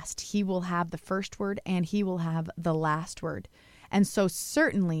last. He will have the first word and he will have the last word. And so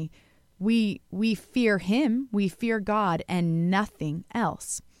certainly we fear him, we fear God and nothing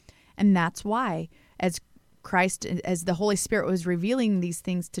else. And that's why as the Holy Spirit was revealing these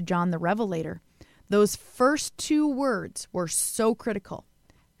things to John the Revelator, those first 2 words were so critical.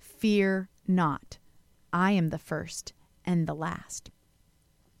 Fear not. I am the first and the last.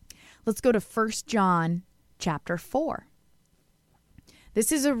 Let's go to 1 John chapter 4.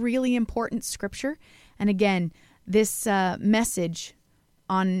 This is a really important scripture. And again, this message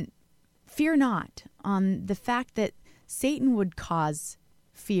on fear not, on the fact that Satan would cause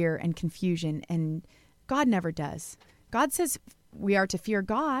fear and confusion, and God never does. God says we are to fear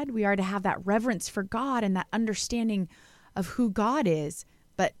God. We are to have that reverence for God and that understanding of who God is.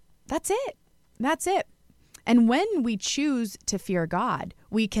 But that's it. That's it. And when we choose to fear God,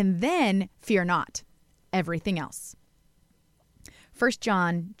 we can then fear not everything else. 1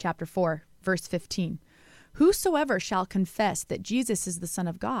 John chapter 4, verse 15. Whosoever shall confess that Jesus is the Son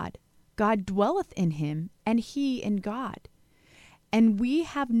of God, God dwelleth in him, and he in God. And we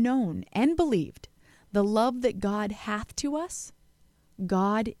have known and believed the love that God hath to us.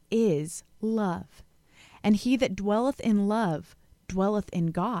 God is love. And he that dwelleth in love dwelleth in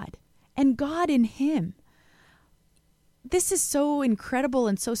God, and God in him. This is so incredible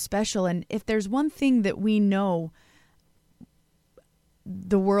and so special. And if there's one thing that we know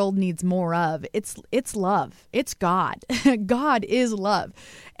the world needs more of, it's love. It's God. God is love.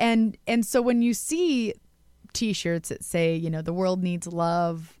 And so when you see T-shirts that say, the world needs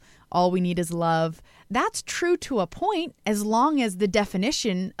love, all we need is love, that's true to a point as long as the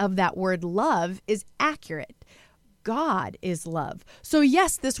definition of that word love is accurate. God is love. So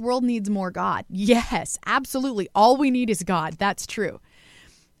yes, this world needs more God. Yes, absolutely. All we need is God. That's true.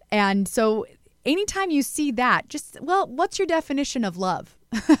 And so anytime you see that, what's your definition of love?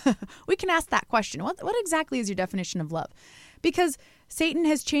 We can ask that question. What exactly is your definition of love? Because Satan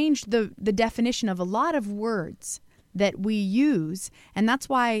has changed the definition of a lot of words that we use. And that's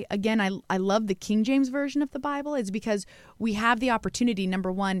why, again, I love the King James Version of the Bible, is because we have the opportunity.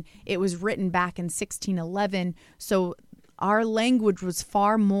 Number one, it was written back in 1611. So our language was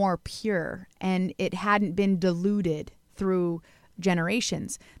far more pure and it hadn't been diluted through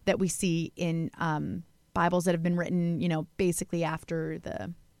generations that we see in Bibles that have been written, basically after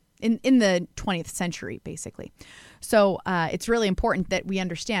in the 20th century, basically. So it's really important that we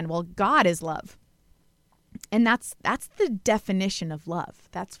understand, God is love. And that's the definition of love.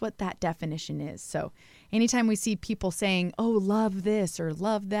 That's what that definition is. So anytime we see people saying, oh, love this or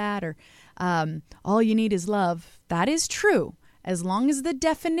love that, or all you need is love, that is true, as long as the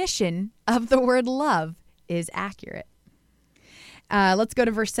definition of the word love is accurate. Let's go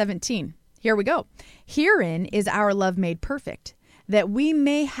to verse 17. Here we go. Herein is our love made perfect, that we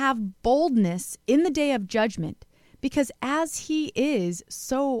may have boldness in the day of judgment, because as he is,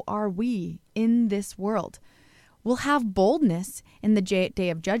 so are we in this world. We'll have boldness in the day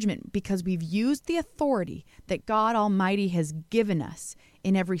of judgment because we've used the authority that God Almighty has given us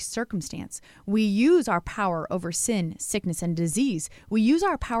in every circumstance. We use our power over sin, sickness, and disease. We use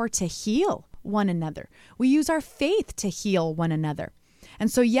our power to heal one another. We use our faith to heal one another.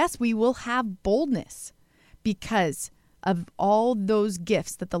 And so, yes, we will have boldness because of all those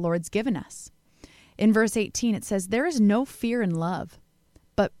gifts that the Lord's given us. In verse 18, it says, "There is no fear in love,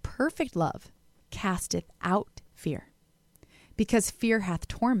 but perfect love casteth out fear, because fear hath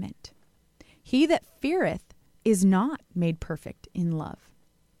torment. He that feareth is not made perfect in love."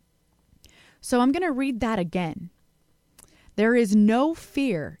 So I'm going to read that again. There is no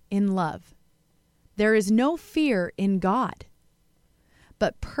fear in love. There is no fear in God,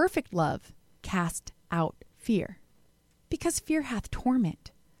 but perfect love cast out fear, because fear hath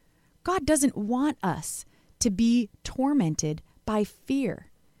torment. God doesn't want us to be tormented by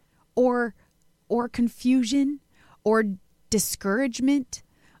fear or confusion or discouragement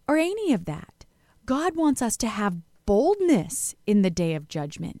or any of that. God wants us to have boldness in the day of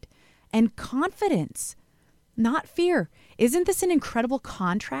judgment and confidence, not fear. Isn't this an incredible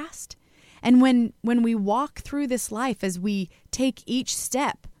contrast? And when we walk through this life, as we take each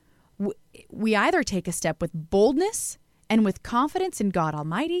step, we either take a step with boldness and with confidence in God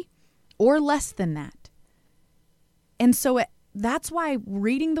Almighty, or less than that. And so that's why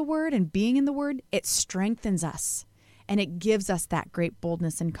reading the Word and being in the Word, it strengthens us. And it gives us that great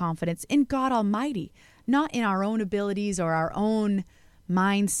boldness and confidence in God Almighty, not in our own abilities or our own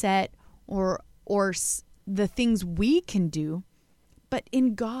mindset or the things we can do, but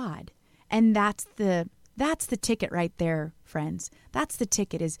in God. And that's the ticket right there, friends. That's the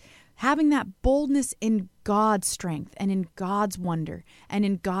ticket, is having that boldness in God's strength and in God's wonder and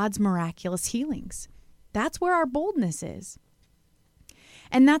in God's miraculous healings. That's where our boldness is.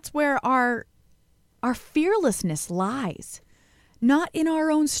 And that's where our fearlessness lies. Not in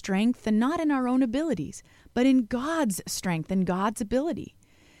our own strength and not in our own abilities, but in God's strength and God's ability.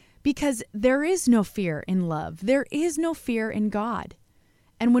 Because there is no fear in love. There is no fear in God.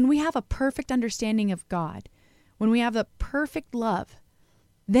 And when we have a perfect understanding of God, when we have the perfect love,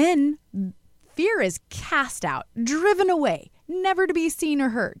 then fear is cast out, driven away, never to be seen or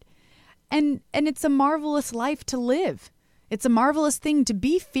heard. And it's a marvelous life to live. It's a marvelous thing to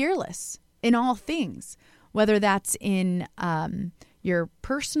be fearless in all things, whether that's in your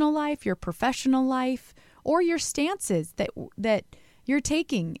personal life, your professional life, or your stances that you're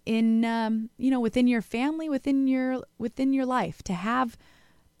taking in within your family, within your life, to have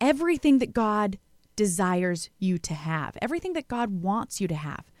everything that God desires you to have, everything that God wants you to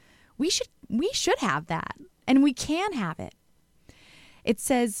have. We should have that, and we can have it. It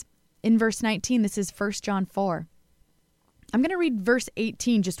says in verse 19, this is 1 John 4. I'm going to read verse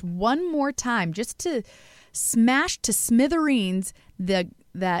 18 just one more time, just to smash to smithereens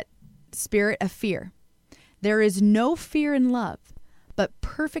that spirit of fear. "There is no fear in love, but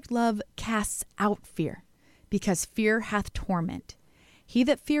perfect love casts out fear, because fear hath torment. He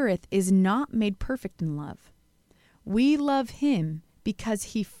that feareth is not made perfect in love. We love him because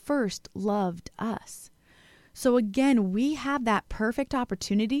he first loved us." So again, we have that perfect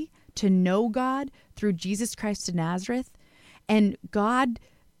opportunity to know God through Jesus Christ of Nazareth. And God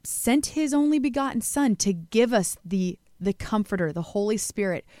sent his only begotten Son to give us the Comforter, the Holy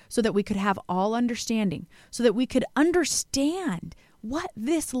Spirit, so that we could have all understanding, so that we could understand what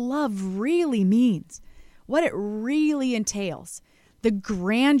this love really means, what it really entails, the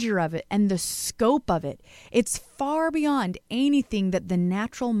grandeur of it and the scope of it. It's far beyond anything that the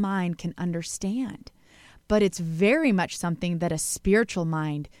natural mind can understand, but it's very much something that a spiritual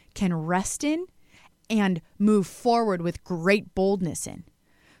mind can rest in and move forward with great boldness in.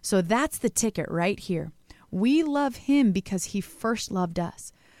 So that's the ticket right here. We love him because he first loved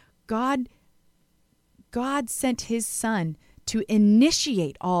us. God sent his Son to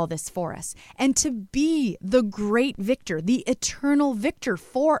initiate all this for us and to be the great victor, the eternal victor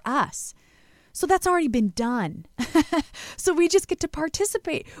for us. So that's already been done. So we just get to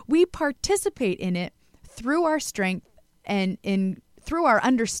participate. We participate in it through our strength and through our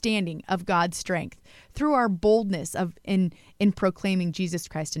understanding of God's strength, through our boldness in proclaiming Jesus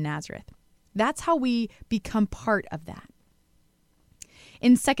Christ of Nazareth. That's how we become part of that.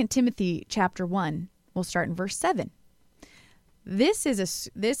 In 2 Timothy chapter 1, we'll start in verse 7. This is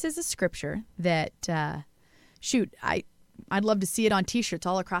a scripture that, I'd love to see it on T-shirts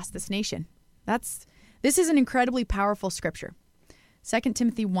all across this nation. This is an incredibly powerful scripture. 2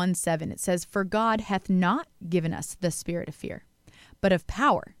 Timothy 1:7, it says, "For God hath not given us the spirit of fear, but of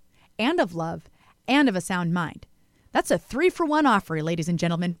power and of love and of a sound mind." That's a 3-for-1 offer, ladies and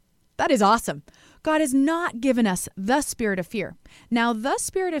gentlemen. That is awesome. God has not given us the spirit of fear. Now, the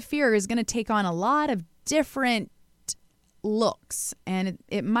spirit of fear is going to take on a lot of different looks, and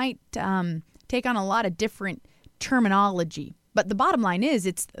it might take on a lot of different terminology. But the bottom line is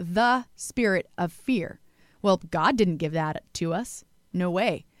it's the spirit of fear. Well, God didn't give that to us. No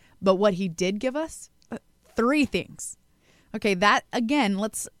way. But what he did give us? 3 things. Okay, that again,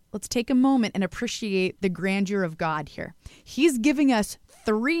 let's take a moment and appreciate the grandeur of God here. He's giving us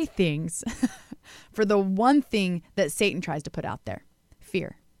 3 things for the one thing that Satan tries to put out there.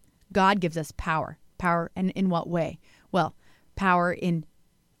 Fear. God gives us power. Power, and in what way? Well, power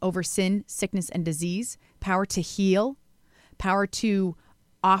over sin, sickness, and disease. Power to heal. Power to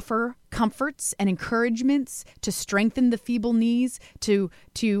offer comforts and encouragements, to strengthen the feeble knees, to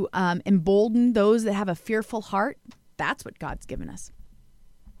embolden those that have a fearful heart. That's what God's given us.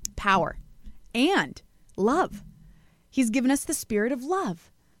 Power and love. He's given us the spirit of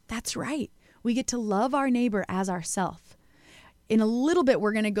love. That's right. We get to love our neighbor as ourselves. In a little bit,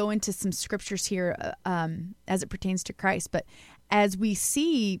 we're going to go into some scriptures here as it pertains to Christ. But as we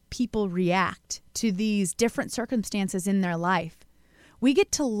see people react to these different circumstances in their life, we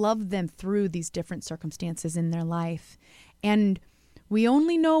get to love them through these different circumstances in their life. And we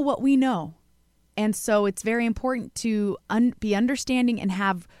only know what we know. And so it's very important to be understanding and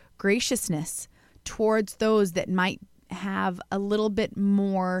have graciousness towards those that might have a little bit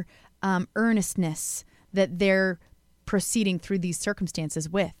more earnestness that they're proceeding through these circumstances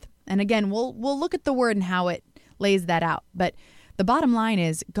with. And again, we'll look at the word and how it lays that out. But the bottom line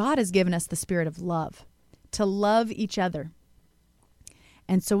is God has given us the spirit of love, to love each other.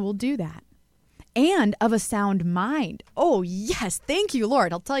 And so we'll do that. And of a sound mind. Oh, yes. Thank you,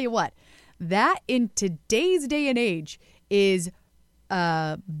 Lord. I'll tell you what. That in today's day and age is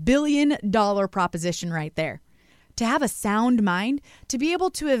a $1 billion proposition right there. To have a sound mind, to be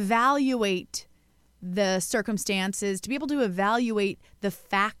able to evaluate the circumstances, to be able to evaluate the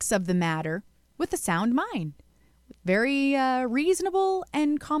facts of the matter with a sound mind. Very reasonable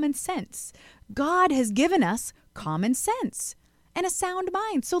and common sense. God has given us common sense and a sound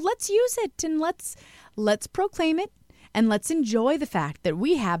mind. So let's use it and let's proclaim it and let's enjoy the fact that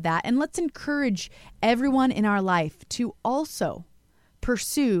we have that, and let's encourage everyone in our life to also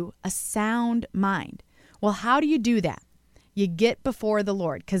pursue a sound mind. Well, how do you do that? You get before the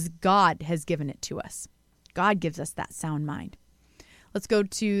Lord because God has given it to us. God gives us that sound mind. Let's go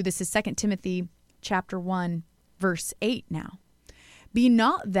to, this is 2 Timothy chapter 1, verse 8 now. Be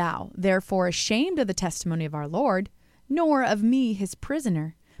not thou therefore ashamed of the testimony of our Lord, nor of me his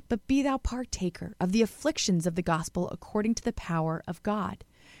prisoner, but be thou partaker of the afflictions of the gospel according to the power of God,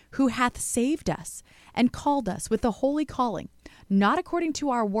 who hath saved us and called us with a holy calling, not according to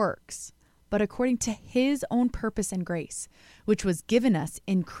our works, but according to his own purpose and grace, which was given us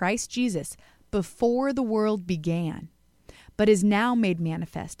in Christ Jesus before the world began, but is now made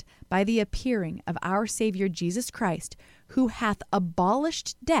manifest by the appearing of our Savior Jesus Christ, who hath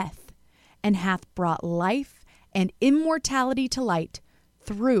abolished death and hath brought life and immortality to light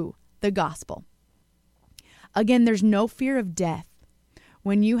through the gospel. Again, there's no fear of death.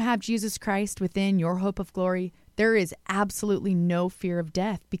 When you have Jesus Christ within your hope of glory, there is absolutely no fear of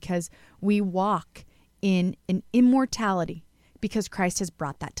death because we walk in an immortality because Christ has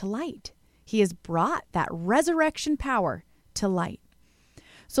brought that to light. He has brought that resurrection power to light.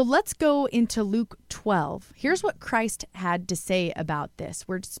 So let's go into Luke 12. Here's what Christ had to say about this.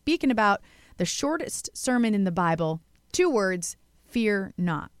 We're speaking about the shortest sermon in the Bible. 2 words, fear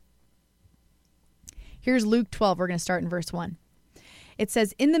not. Here's Luke 12. We're going to start in verse 1. It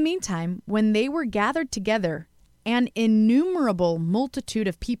says, in the meantime, when they were gathered together, an innumerable multitude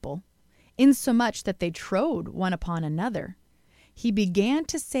of people, insomuch that they trode one upon another, he began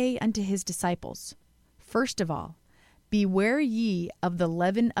to say unto his disciples, first of all, beware ye of the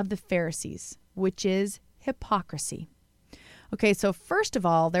leaven of the Pharisees, which is hypocrisy. Okay, so first of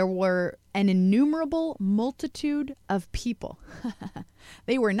all, there were an innumerable multitude of people.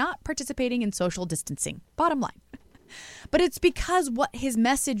 They were not participating in social distancing, bottom line. But it's because what his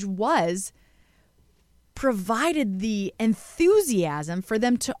message was provided the enthusiasm for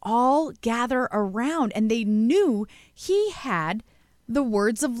them to all gather around, and they knew he had the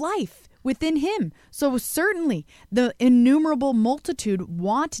words of life within him. So certainly the innumerable multitude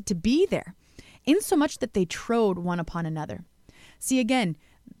wanted to be there, insomuch that they trode one upon another. See, again,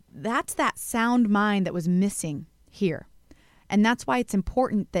 that's that sound mind that was missing here. And that's why it's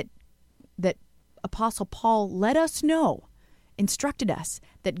important that Apostle Paul let us know, instructed us,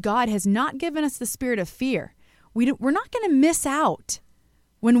 that God has not given us the spirit of fear. We're not going to miss out.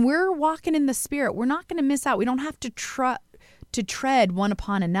 When we're walking in the Spirit, we're not going to miss out. We don't have to tread one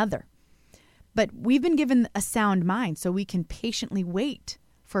upon another. But we've been given a sound mind so we can patiently wait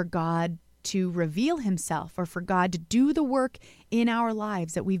for God to reveal himself or for God to do the work in our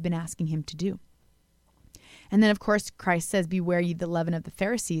lives that we've been asking him to do. And then, of course, Christ says, beware ye the leaven of the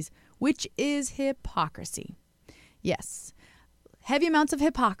Pharisees, which is hypocrisy. Yes, heavy amounts of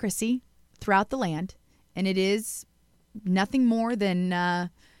hypocrisy throughout the land, and it is nothing more than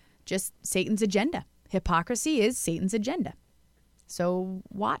just Satan's agenda. Hypocrisy is Satan's agenda. So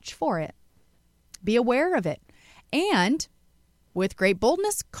watch for it. Be aware of it. And with great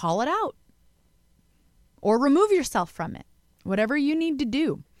boldness, call it out. Or remove yourself from it. Whatever you need to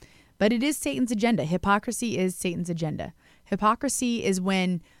do. But it is Satan's agenda. Hypocrisy is Satan's agenda. Hypocrisy is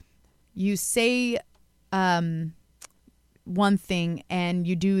when you say one thing and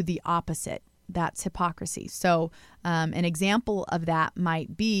you do the opposite. That's hypocrisy. So an example of that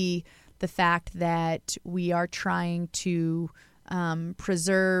might be the fact that we are trying to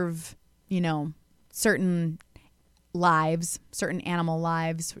preserve, certain lives, certain animal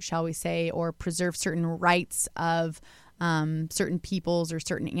lives, shall we say, or preserve certain rights of certain peoples or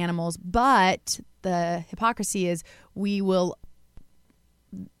certain animals. But the hypocrisy is the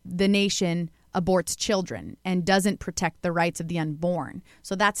nation aborts children and doesn't protect the rights of the unborn.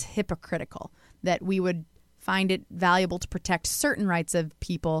 So that's hypocritical, that we would find it valuable to protect certain rights of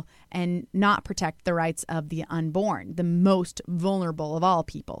people and not protect the rights of the unborn, the most vulnerable of all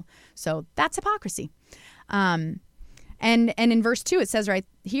people. So that's hypocrisy. And in verse 2, it says right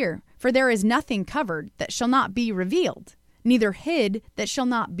here, for there is nothing covered that shall not be revealed, neither hid that shall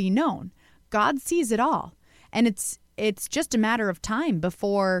not be known. God sees it all. And it's just a matter of time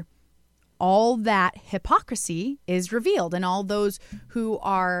before all that hypocrisy is revealed, and all those who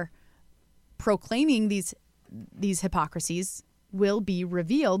are proclaiming these hypocrisies will be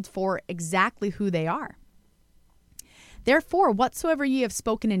revealed for exactly who they are. Therefore, whatsoever ye have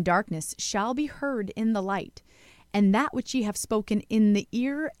spoken in darkness shall be heard in the light, and that which ye have spoken in the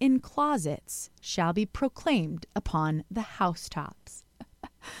ear in closets shall be proclaimed upon the housetops.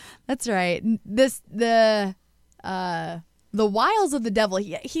 That's right. The wiles of the devil.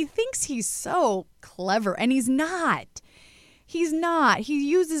 He thinks he's so clever, and he's not. He's not. He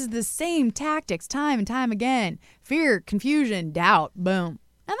uses the same tactics time and time again. Fear, confusion, doubt, boom.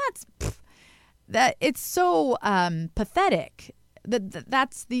 And that it's so pathetic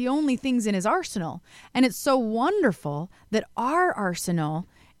that's the only things in his arsenal. And it's so wonderful that our arsenal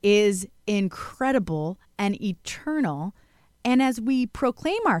is incredible and eternal. And as we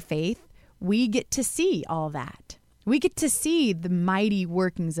proclaim our faith, we get to see all that. We get to see the mighty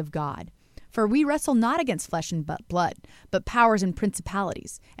workings of God. For we wrestle not against flesh and blood, but powers and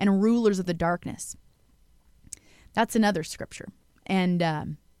principalities and rulers of the darkness. That's another scripture.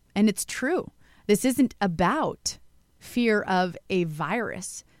 And it's true. This isn't about fear of a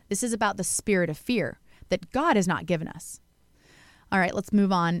virus. This is about the spirit of fear that God has not given us. All right, let's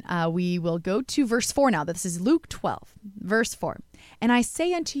move on. We will go to verse 4 now. This is Luke 12, verse 4. And I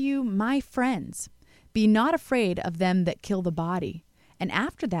say unto you, my friends, be not afraid of them that kill the body, and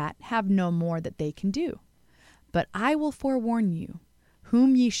after that have no more that they can do. But I will forewarn you,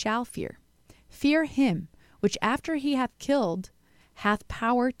 whom ye shall fear. Fear him, which after he hath killed, hath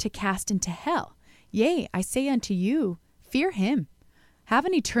power to cast into hell. Yea, I say unto you, fear him. Have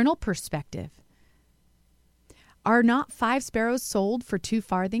an eternal perspective. Are not 5 sparrows sold for 2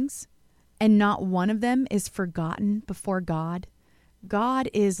 farthings, and not one of them is forgotten before God? God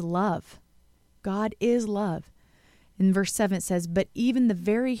is love. God is love. In verse 7 it says, but even the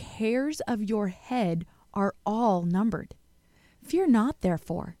very hairs of your head are all numbered. Fear not,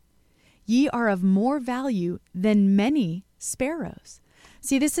 therefore. Ye are of more value than many sparrows.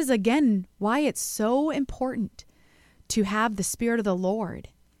 See, this is again why it's so important to have the Spirit of the Lord.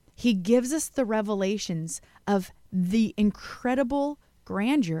 He gives us the revelations of the incredible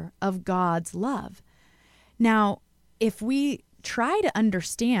grandeur of God's love. Now, if we try to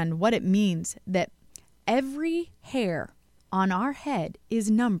understand what it means that every hair on our head is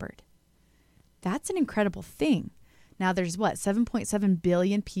numbered, that's an incredible thing. Now, there's 7.7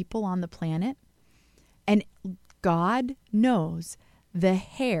 billion people on the planet, and God knows the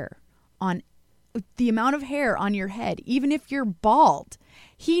hair on the amount of hair on your head. Even if you're bald,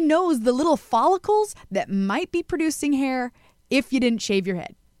 he knows the little follicles that might be producing hair if you didn't shave your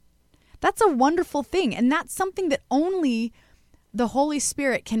head. That's a wonderful thing, and that's something that only the Holy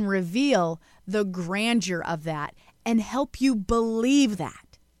Spirit can reveal the grandeur of that and help you believe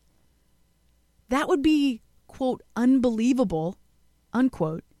that. That would be, quote, unbelievable,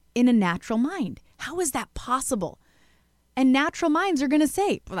 unquote, in a natural mind. How is that possible? And natural minds are going to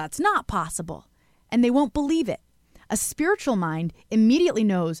say, well, that's not possible. And they won't believe it. A spiritual mind immediately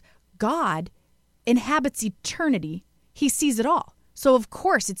knows God inhabits eternity. He sees it all. So of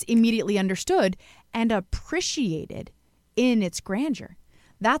course it's immediately understood and appreciated in its grandeur.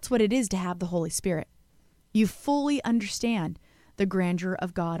 That's what it is to have the Holy Spirit. You fully understand the grandeur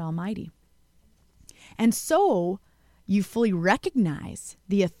of God Almighty. And so you fully recognize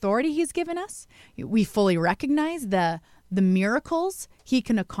the authority he's given us. We fully recognize the miracles he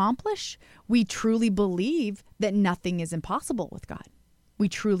can accomplish. We truly believe that nothing is impossible with God. We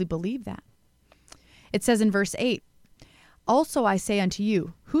truly believe that. It says in verse 8, "Also I say unto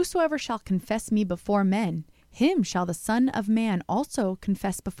you, whosoever shall confess me before men, him shall the Son of Man also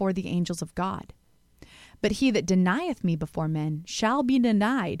confess before the angels of God. But he that denieth me before men shall be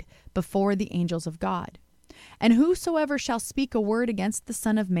denied before the angels of God. And whosoever shall speak a word against the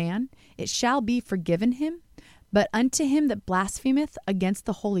Son of Man, it shall be forgiven him. But unto him that blasphemeth against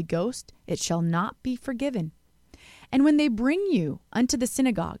the Holy Ghost, it shall not be forgiven. And when they bring you unto the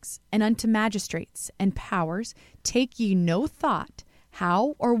synagogues and unto magistrates and powers, take ye no thought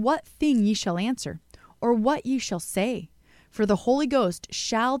how or what thing ye shall answer, or what ye shall say. For the Holy Ghost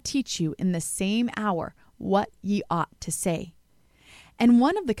shall teach you in the same hour what ye ought to say. And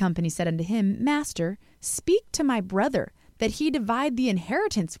one of the company said unto him, Master, speak to my brother, that he divide the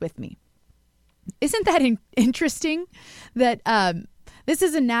inheritance with me. Isn't that interesting? That this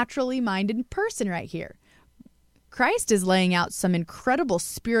is a naturally minded person right here. Christ is laying out some incredible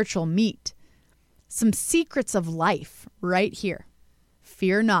spiritual meat, some secrets of life right here.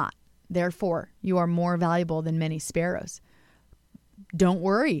 Fear not, therefore you are more valuable than many sparrows. Don't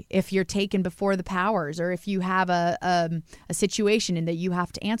worry if you're taken before the powers, or if you have a situation and that you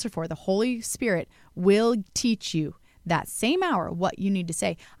have to answer for. The Holy Spirit will teach you that same hour what you need to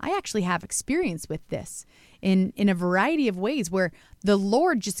say. I actually have experience with this in a variety of ways where the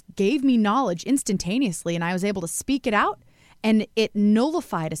Lord just gave me knowledge instantaneously, and I was able to speak it out, and it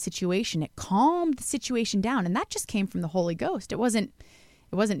nullified a situation. It calmed the situation down, and that just came from the Holy Ghost. It wasn't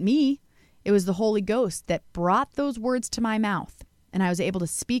me. It was the Holy Ghost that brought those words to my mouth, and I was able to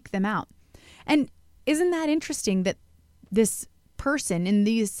speak them out. And isn't that interesting that this person in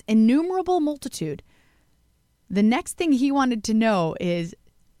these innumerable multitude, the next thing he wanted to know is,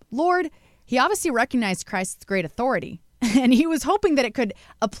 Lord, he obviously recognized Christ's great authority, and he was hoping that it could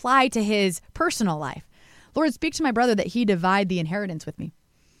apply to his personal life. Lord, speak to my brother that he divide the inheritance with me.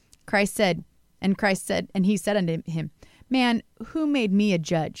 Christ said, and he said unto him, Man, who made me a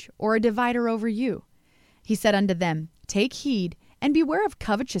judge or a divider over you? He said unto them, Take heed and beware of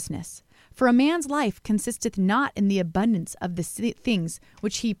covetousness, for a man's life consisteth not in the abundance of the things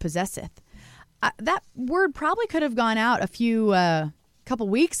which he possesseth. That word probably could have gone out a couple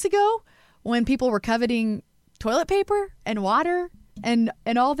weeks ago when people were coveting toilet paper and water and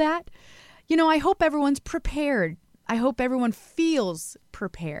all that. You know, I hope everyone's prepared. I hope everyone feels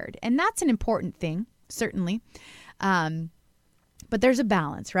prepared. And that's an important thing, certainly. But there's a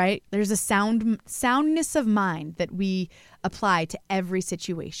balance, right? There's a soundness of mind that we apply to every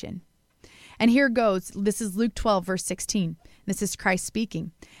situation. And here goes. This is Luke 12, verse 16. This is Christ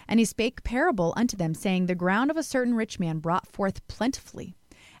speaking. And he spake parable unto them, saying, The ground of a certain rich man brought forth plentifully.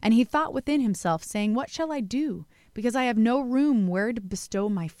 And he thought within himself, saying, What shall I do? Because I have no room where to bestow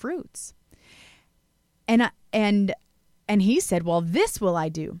my fruits. And he said, Well, this will I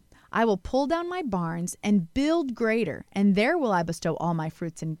do. I will pull down my barns and build greater, and there will I bestow all my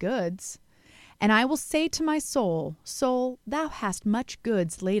fruits and goods. And I will say to my soul, Soul, thou hast much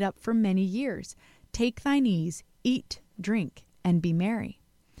goods laid up for many years. Take thine ease, eat, drink, and be merry.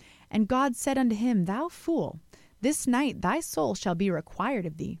 And God said unto him, Thou fool, this night thy soul shall be required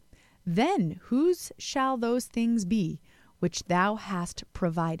of thee. Then whose shall those things be which thou hast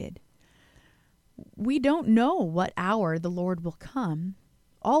provided? We don't know what hour the Lord will come.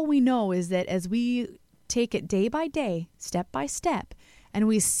 All we know is that as we take it day by day, step by step, and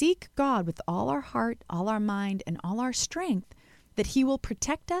we seek God with all our heart, all our mind, and all our strength, that he will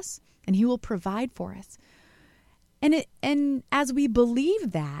protect us and he will provide for us. And as we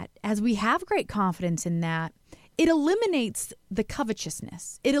believe that, as we have great confidence in that, it eliminates the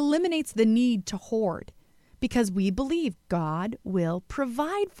covetousness. It eliminates the need to hoard, because we believe God will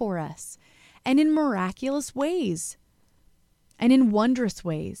provide for us, and in miraculous ways, and in wondrous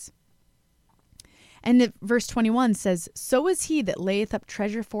ways. And verse 21 says, So is he that layeth up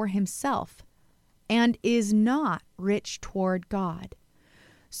treasure for himself, and is not rich toward God.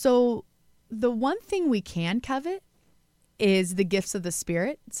 So the one thing we can covet is the gifts of the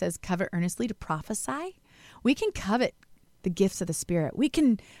Spirit. It says, covet earnestly to prophesy. We can covet the gifts of the Spirit. We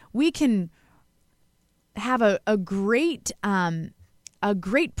can have a great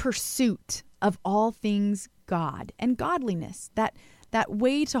pursuit of all things God and godliness. that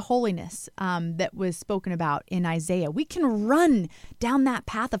way to holiness that was spoken about in Isaiah. We can run down that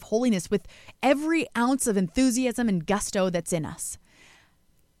path of holiness with every ounce of enthusiasm and gusto that's in us.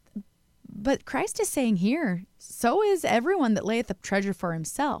 But Christ is saying here, so is everyone that layeth up treasure for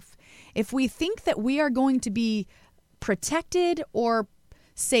himself. If we think that we are going to be protected or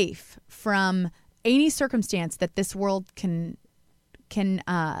safe from any circumstance that this world can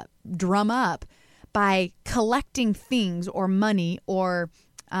drum up by collecting things or money or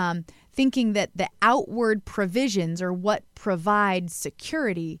thinking that the outward provisions are what provide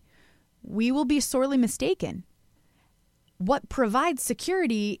security, we will be sorely mistaken. What provides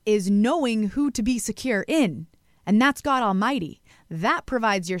security is knowing who to be secure in, and that's God Almighty. That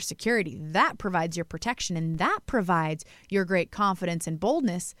provides your security, that provides your protection, and that provides your great confidence and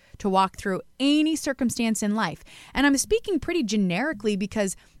boldness to walk through any circumstance in life. And I'm speaking pretty generically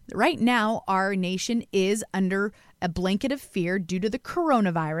because right now our nation is under a blanket of fear due to the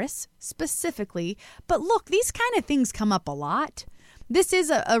coronavirus specifically. But look, these kind of things come up a lot. This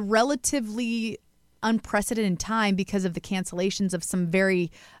is a relatively unprecedented time because of the cancellations of some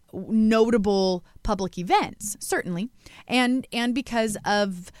very notable public events, certainly, and because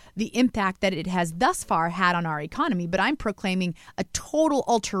of the impact that it has thus far had on our economy. But I'm proclaiming a total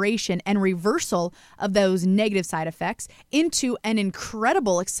alteration and reversal of those negative side effects into an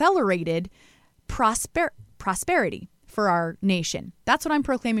incredible accelerated prosperity for our nation. That's what I'm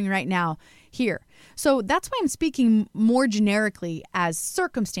proclaiming right now here. So that's why I'm speaking more generically as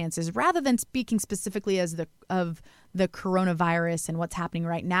circumstances rather than speaking specifically as of the coronavirus and what's happening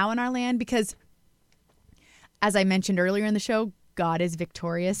right now in our land, because as I mentioned earlier in the show, God is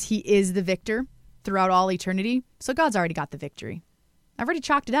victorious. He is the victor throughout all eternity. So God's already got the victory. I've already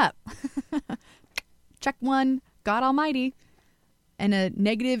chalked it up. Check one, God Almighty, and a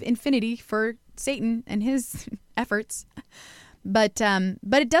negative infinity for Satan and his efforts. But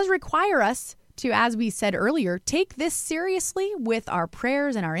it does require us to, as we said earlier, take this seriously with our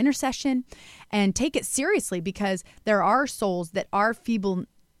prayers and our intercession, and take it seriously because there are souls that are feeble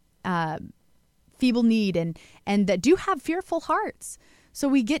need and that do have fearful hearts. So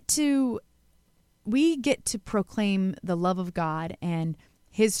we get to proclaim the love of God and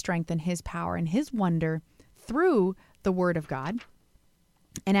his strength and his power and his wonder through the word of God.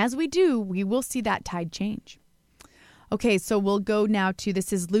 And as we do, we will see that tide change. Okay, so we'll go now to,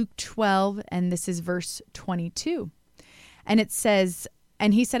 this is Luke 12, and this is verse 22. And it says,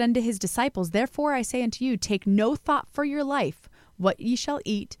 "And he said unto his disciples, Therefore I say unto you, take no thought for your life, what ye shall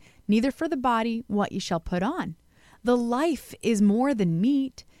eat, neither for the body, what ye shall put on. The life is more than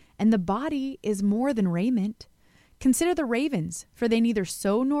meat, and the body is more than raiment. Consider the ravens, for they neither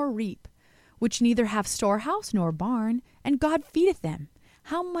sow nor reap, which neither have storehouse nor barn, and God feedeth them.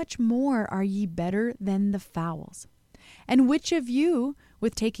 How much more are ye better than the fowls? And which of you,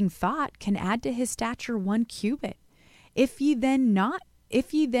 with taking thought, can add to his stature 1 cubit? If ye then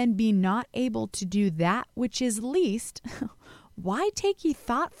be not able to do that which is least, why take ye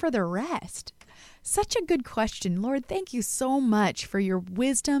thought for the rest?" Such a good question. Lord, thank you so much for your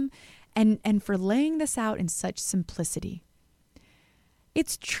wisdom and for laying this out in such simplicity.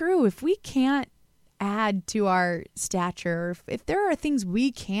 It's true. If we can't add to our stature, if there are things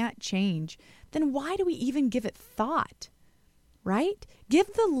we can't change, then why do we even give it thought, right? Give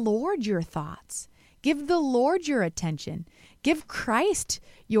the Lord your thoughts. Give the Lord your attention. Give Christ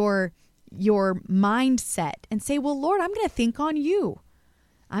your mindset and say, well, Lord, I'm going to think on you.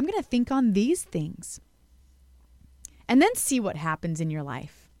 I'm going to think on these things. And then see what happens in your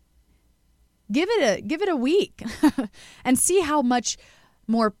life. Give it a week and see how much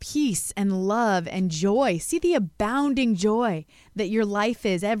more peace and love and joy. See the abounding joy that your life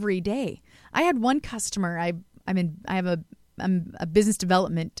is every day. I had one customer. I'm in business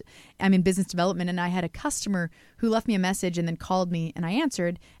development, and I had a customer who left me a message and then called me, and I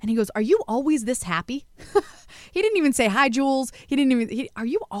answered, and he goes, "Are you always this happy?" He didn't even say, "Hi, Jules." Are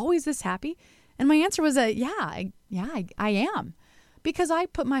you always this happy? And my answer was, I am, because I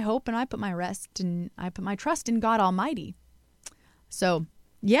put my hope and I put my rest and I put my trust in God Almighty. So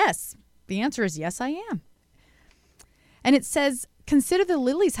yes, the answer is yes, I am. And it says, "Consider the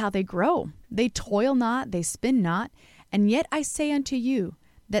lilies, how they grow. They toil not, they spin not. And yet I say unto you,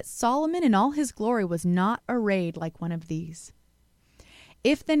 that Solomon in all his glory was not arrayed like one of these.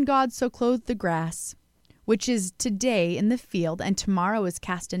 If then God so clothed the grass, which is today in the field, and tomorrow is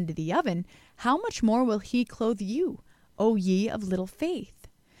cast into the oven, how much more will he clothe you, O ye of little faith?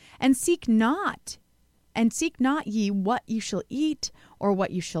 And seek not ye what you shall eat, or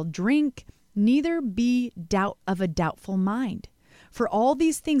what you shall drink, neither be of a doubtful mind. For all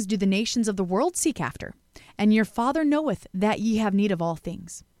these things do the nations of the world seek after. and your Father knoweth that ye have need of all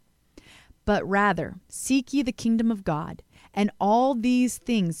things. But rather seek ye the kingdom of God, and all these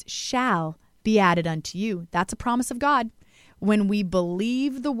things shall be added unto you. That's a promise of God. When we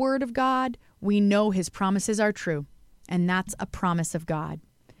believe the word of God, we know his promises are true, and that's a promise of God.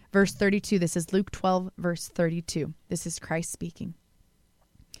 Verse 32, this is Luke 12, verse 32. This is Christ speaking.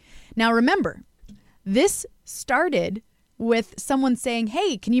 Now remember, this started with someone saying,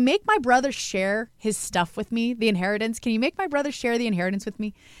 hey, can you make my brother share his stuff with me, the inheritance? Can you make my brother share the inheritance with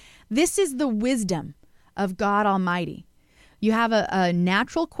me? This is the wisdom of God Almighty. You have a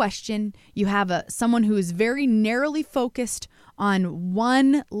natural question. You have someone who is very narrowly focused on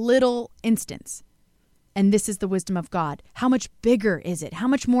one little instance. And this is the wisdom of God. How much bigger is it? How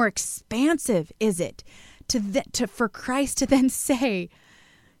much more expansive is it for Christ to then say,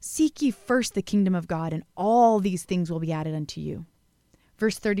 seek ye first the kingdom of God, and all these things will be added unto you.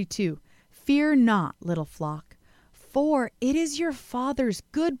 Verse 32, fear not, little flock, for it is your Father's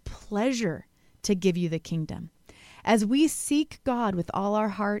good pleasure to give you the kingdom. As we seek God with all our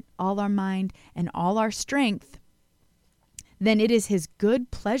heart, all our mind, and all our strength, then it is his good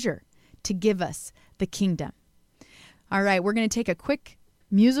pleasure to give us the kingdom. All right, we're going to take a quick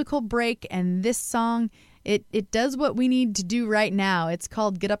musical break, and this song, it does what we need to do right now. It's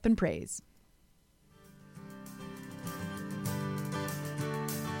called Get Up and Praise.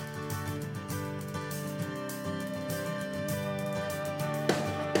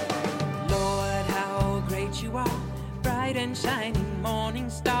 Lord, how great you are, bright and shining morning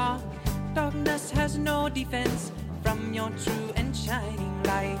star. Darkness has no defense from your true and shining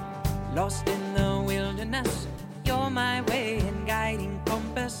light. Lost in the wilderness, you're my way and guiding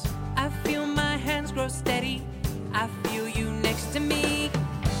compass. I feel my hands grow steady, I feel you next to me.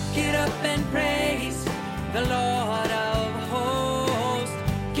 Get up and praise the Lord of hosts.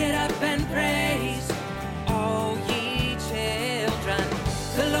 Get up and praise, all ye children.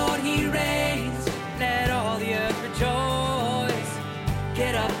 The Lord, he reigns, let all the earth rejoice.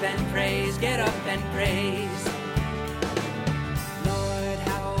 Get up and praise, get up and praise. Lord,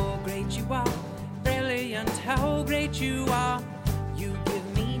 how great you are, brilliant, how great you are. You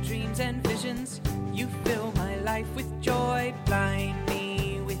give me dreams and visions, you fill my life with joy. Blind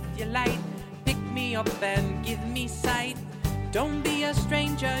me with your light, pick me up and give me sight. Don't be a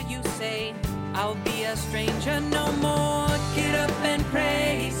stranger, you say, I'll be a stranger no more. Get up and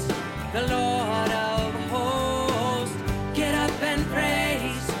praise the Lord of hosts. Get up and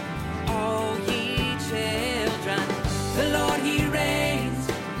praise, all ye children. The Lord, he reigns,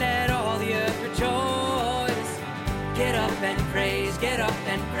 let all the earth rejoice. Get up and praise, get up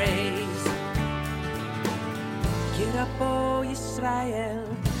and praise. Get up, O Israel,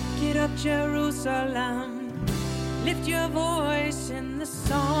 get up, Jerusalem. Lift your voice in the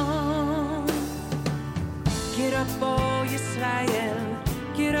song. Get up, O Israel,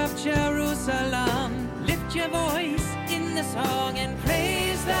 get up, Jerusalem. Lift your voice in the song and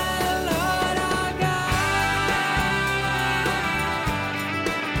praise the Lord our God.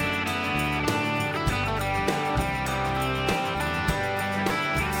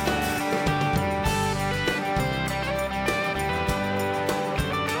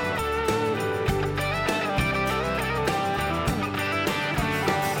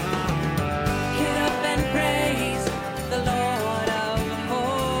 Get up and praise the Lord of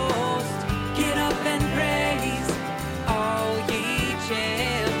hosts. Get up and praise, all ye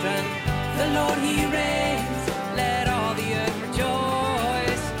children. The Lord, he reigns, let all the earth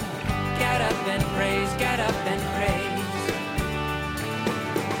rejoice. Get up and praise, get up and praise.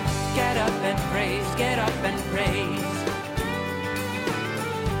 Get up and praise, get up and praise.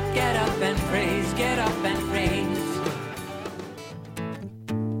 Get up and praise, get up and praise.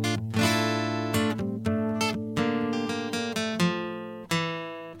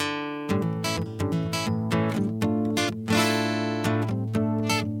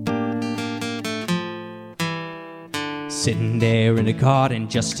 Sitting there in the garden,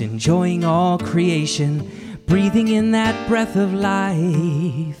 just enjoying all creation, breathing in that breath of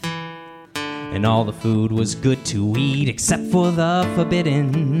life. And all the food was good to eat, except for the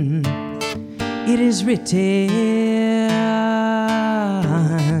forbidden. It is written.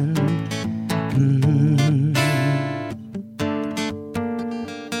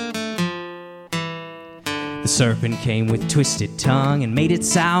 The serpent came with twisted tongue and made it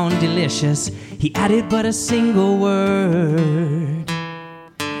sound delicious. He added but a single word.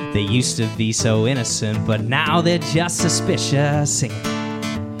 They used to be so innocent, but now they're just suspicious. Sing it.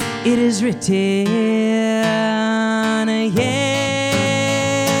 It is written, yeah.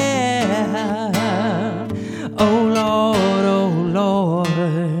 Oh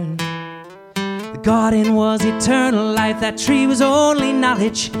Lord, garden was eternal life, that tree was only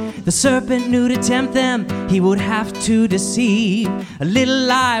knowledge. The serpent knew to tempt them, he would have to deceive. A little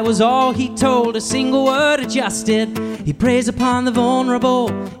lie was all he told, a single word adjusted. He preys upon the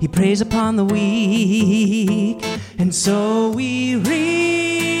vulnerable, he preys upon the weak. And so we read,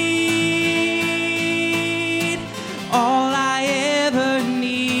 all I ever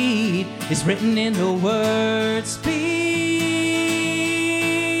need is written in the word. Speak,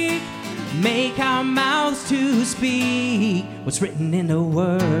 make our mouths to speak what's written in the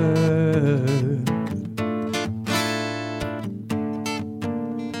word.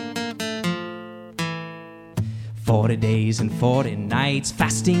 40 days and 40 nights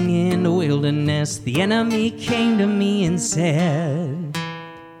fasting in the wilderness, the enemy came to me and said,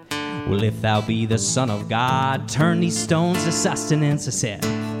 well, if thou be the Son of God, turn these stones to sustenance. I said,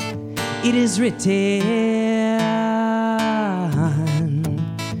 it is written.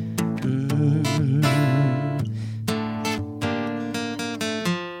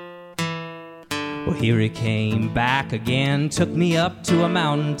 Well, here he came back again, took me up to a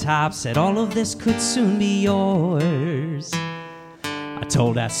mountaintop, said all of this could soon be yours. I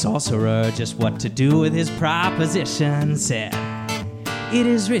told that sorcerer just what to do with his proposition, said, it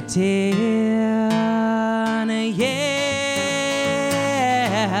is written, yeah.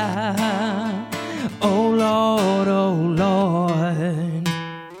 Oh Lord,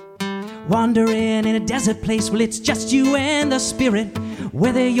 wandering in a desert place, well, it's just you and the Spirit.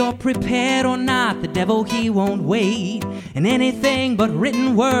 Whether you're prepared or not, the devil, he won't wait. And anything but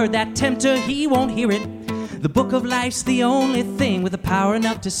written word, that tempter, he won't hear it. The book of life's the only thing with the power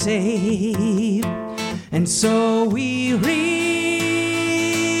enough to save. And so we read,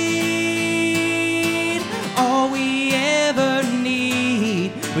 all we ever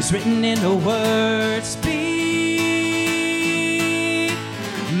need was written in the word. Speak,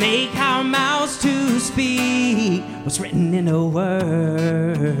 make our mouths to speak what's written in the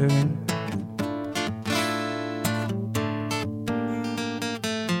word.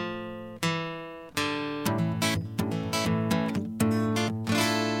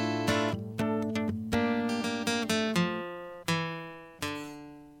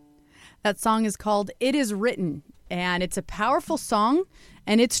 That song is called It Is Written, and it's a powerful song,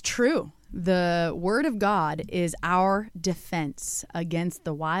 and it's true. The word of God is our defense against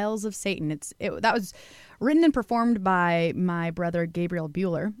the wiles of Satan. That was written and performed by my brother Gabriel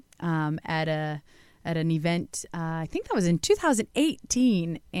Bueller at an event. I think that was in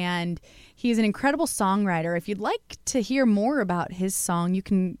 2018, and he's an incredible songwriter. If you'd like to hear more about his song, you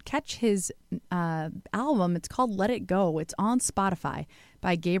can catch his album. It's called Let It Go. It's on Spotify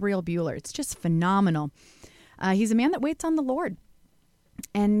by Gabriel Bueller. It's just phenomenal. He's a man that waits on the Lord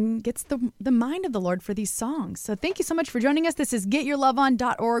and gets the mind of the Lord for these songs. So thank you so much for joining us. This is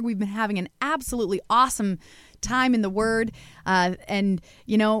getyourloveon.org. We've been having an absolutely awesome time in the Word. And,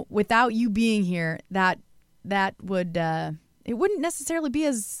 you know, without you being here, that would, it wouldn't necessarily be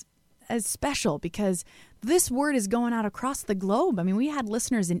as special, because this word is going out across the globe. I mean, we had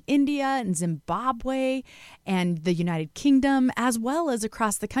listeners in India and Zimbabwe and the United Kingdom, as well as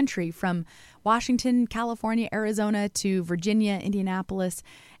across the country, from Washington, California, Arizona to Virginia, Indianapolis,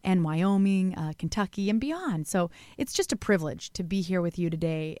 and Wyoming, Kentucky, and beyond. So it's just a privilege to be here with you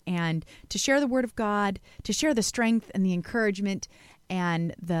today and to share the Word of God, to share the strength and the encouragement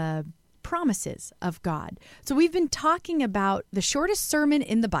and the promises of God. So we've been talking about the shortest sermon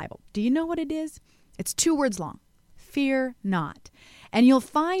in the Bible. Do you know what it is? It's 2 words long. Fear not. And you'll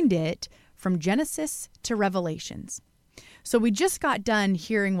find it from Genesis to Revelations. So we just got done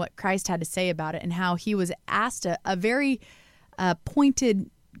hearing what Christ had to say about it and how he was asked a very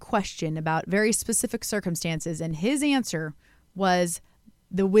pointed question about very specific circumstances. And his answer was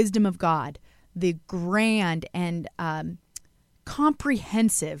the wisdom of God, the grand and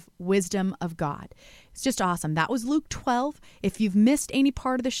comprehensive wisdom of God. It's just awesome. That was Luke 12. If you've missed any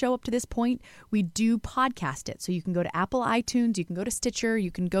part of the show up to this point, we do podcast it. So you can go to Apple iTunes, you can go to Stitcher,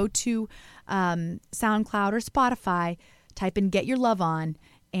 you can go to SoundCloud or Spotify, type in Get Your Love On,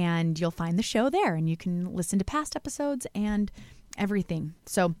 and you'll find the show there. And you can listen to past episodes and everything.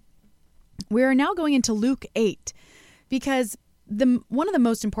 So we're now going into Luke 8, because one of the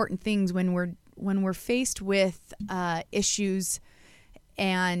most important things when we're faced with issues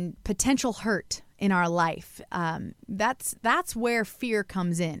and potential hurt in our life, that's where fear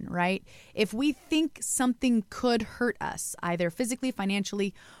comes in, right? If we think something could hurt us, either physically,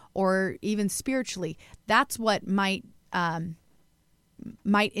 financially, or even spiritually, that's what might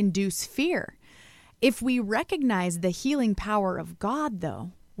induce fear. If we recognize the healing power of God,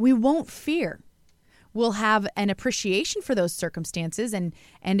 though, we won't fear. we'll have an appreciation for those circumstances. And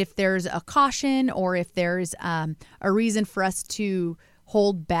if there's a caution or if there's a reason for us to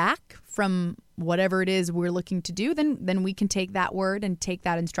hold back from whatever it is we're looking to do, then we can take that word and take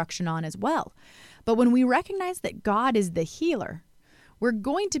that instruction on as well. But when we recognize that God is the healer, we're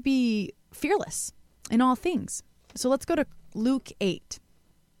going to be fearless in all things. So let's go to Luke 8.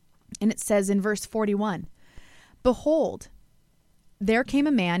 And it says in verse 41, "Behold, there came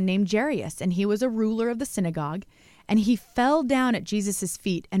a man named Jairus, and he was a ruler of the synagogue, and he fell down at Jesus'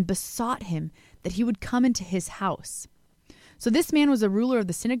 feet and besought him that he would come into his house." So this man was a ruler of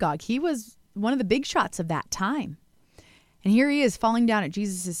the synagogue. He was one of the big shots of that time. And here he is falling down at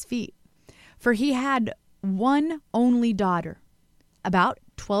Jesus' feet. For he had one only daughter, about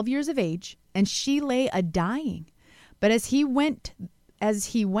 12 years of age, and she lay a-dying. But as he went,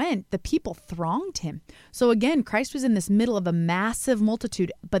 the people thronged him. So again, Christ was in this middle of a massive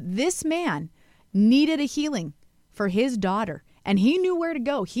multitude, but this man needed a healing for his daughter, and he knew where to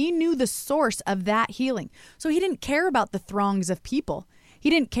go. He knew the source of that healing. So he didn't care about the throngs of people. He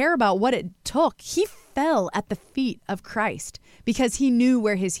didn't care about what it took. He fell at the feet of Christ because he knew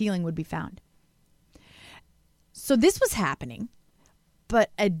where his healing would be found. So this was happening,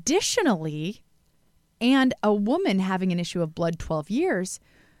 but additionally, and a woman having an issue of blood 12 years,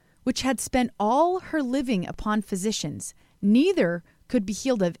 which had spent all her living upon physicians, neither could be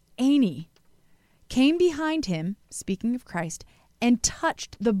healed of any, came behind him, speaking of Christ, and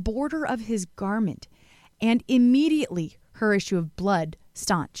touched the border of his garment, and immediately her issue of blood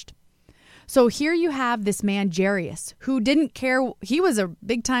staunched. So here you have this man Jairus, who didn't care. He was a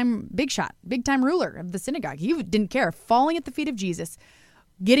big time ruler of the synagogue. He didn't care, falling at the feet of Jesus,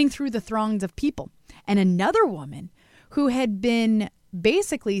 getting through the throngs of people. And another woman who had been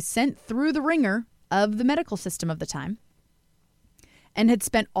basically sent through the ringer of the medical system of the time and had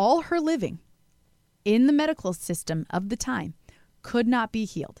spent all her living in the medical system of the time, could not be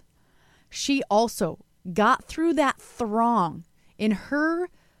healed. She also got through that throng in her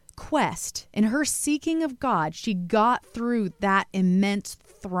quest, in her seeking of God. She got through that immense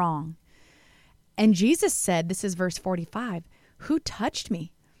throng. And Jesus said, this is verse 45, "Who touched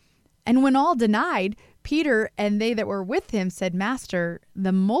me?" And when all denied, Peter and they that were with him said, "Master,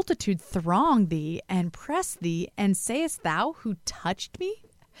 the multitude throng thee and press thee, and sayest thou, who touched me?"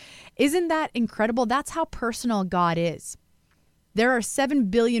 Isn't that incredible? That's how personal God is. There are 7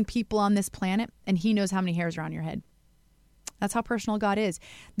 billion people on this planet, and he knows how many hairs are on your head. That's how personal God is.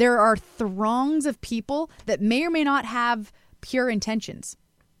 There are throngs of people that may or may not have pure intentions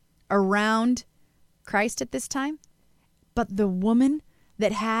around Christ at this time, but the woman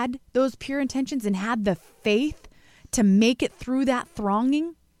that had those pure intentions and had the faith to make it through that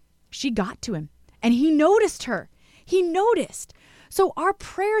thronging, she got to him, and he noticed her. He noticed. So our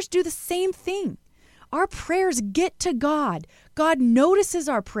prayers do the same thing. Our prayers get to God. God notices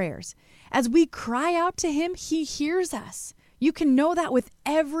our prayers. As we cry out to him, he hears us. You can know that with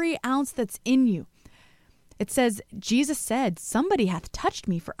every ounce that's in you. It says, Jesus said, "Somebody hath touched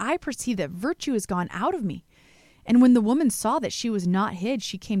me, for I perceive that virtue is gone out of me." And when the woman saw that she was not hid,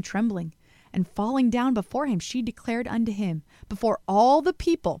 she came trembling, and falling down before him, she declared unto him before all the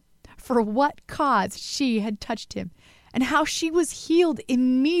people for what cause she had touched him, and how she was healed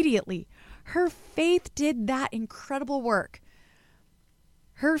immediately. Her faith did that incredible work.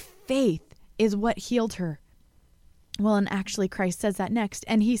 Her faith is what healed her. Well, and actually Christ says that next.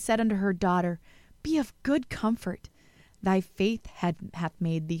 "And he said unto her, Daughter, be of good comfort. Thy faith hath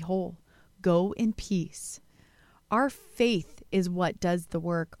made thee whole. Go in peace." Our faith is what does the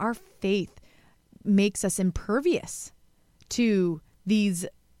work. Our faith makes us impervious to these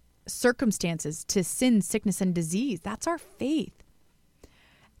circumstances, to sin, sickness, and disease. That's our faith.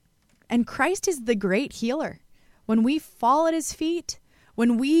 And Christ is the great healer. When we fall at his feet,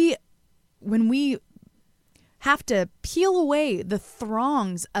 when we have to peel away the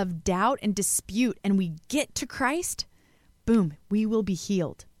throngs of doubt and dispute and we get to Christ, boom, we will be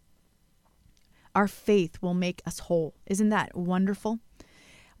healed. Our faith will make us whole. Isn't that wonderful?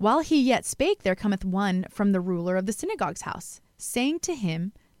 While he yet spake, there cometh one from the ruler of the synagogue's house, saying to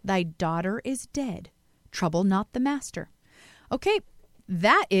him, Thy daughter is dead. Trouble not the master. Okay,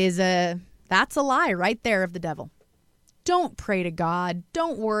 that's a lie right there of the devil. Don't pray to God.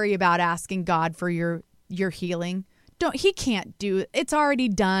 Don't worry about asking God for your healing. He can't do it. It's already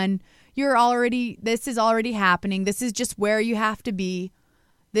done. This is already happening. This is just where you have to be.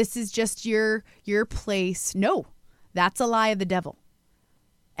 This is just your place. No, that's a lie of the devil.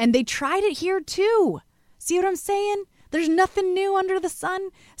 And they tried it here too. See what I'm saying? There's nothing new under the sun.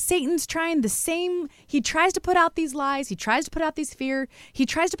 Satan's trying the same. He tries to put out these lies. He tries to put out these fear. He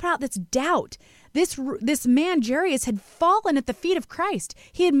tries to put out this doubt This man, Jairus, had fallen at the feet of Christ.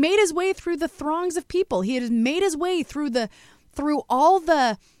 He had made his way through the throngs of people. He had made his way through all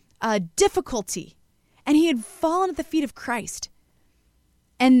the difficulty, and he had fallen at the feet of Christ.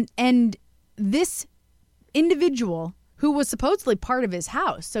 And this individual, who was supposedly part of his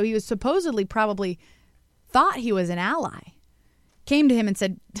house, so he was supposedly probably thought he was an ally, came to him and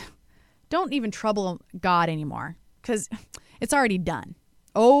said, don't even trouble God anymore, because it's already done.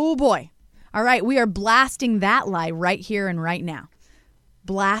 Oh boy. All right, we are blasting that lie right here and right now.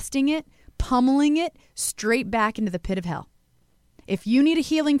 Blasting it, pummeling it straight back into the pit of hell. If you need a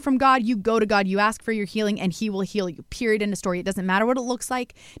healing from God, you go to God, you ask for your healing, and he will heal you. Period. End of story. It doesn't matter what it looks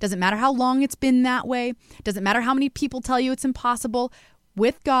like. It doesn't matter how long it's been that way. It doesn't matter how many people tell you it's impossible.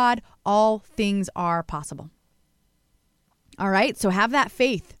 With God, all things are possible. All right, so have that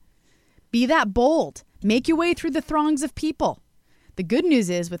faith. Be that bold. Make your way through the throngs of people. The good news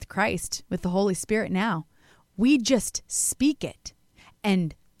is with Christ, with the Holy Spirit now, we just speak it.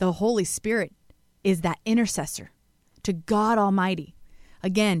 And the Holy Spirit is that intercessor to God Almighty.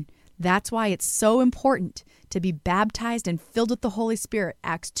 Again, that's why it's so important to be baptized and filled with the Holy Spirit.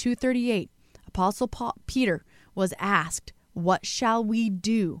 Acts 2:38, Apostle Peter was asked, what shall we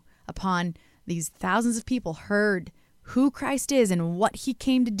do? Upon these thousands of people heard who Christ is and what he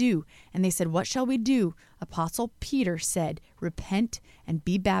came to do. And they said, what shall we do? Apostle Peter said, repent and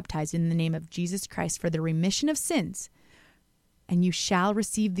be baptized in the name of Jesus Christ for the remission of sins, and you shall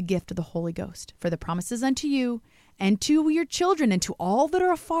receive the gift of the Holy Ghost. For the promises unto you and to your children and to all that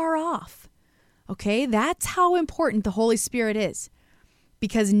are afar off. Okay, that's how important the Holy Spirit is.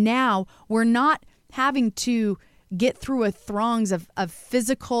 Because now we're not having to get through a throngs of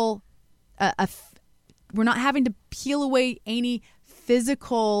physical, we're not having to peel away any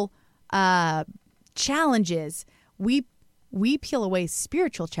physical challenges. We peel away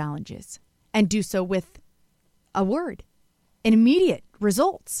spiritual challenges and do so with a word. Immediate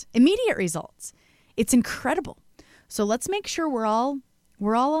results. It's incredible. So let's make sure we're all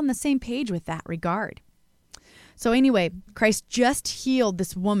on the same page with that regard. So anyway, Christ just healed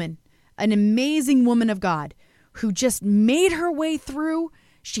this woman, an amazing woman of God, who just made her way through.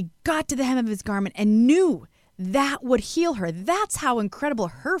 She got to the hem of his garment and knew that would heal her. That's how incredible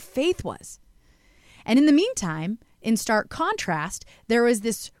her faith was. And in the meantime, in stark contrast, there was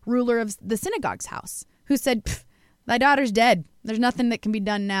this ruler of the synagogue's house who said, thy daughter's dead. There's nothing that can be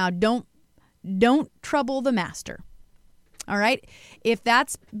done now. Don't trouble the master. All right? If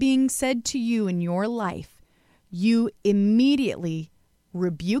that's being said to you in your life, you immediately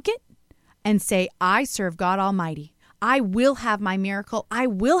rebuke it and say, I serve God Almighty. I will have my miracle. I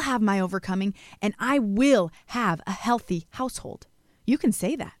will have my overcoming, and I will have a healthy household. You can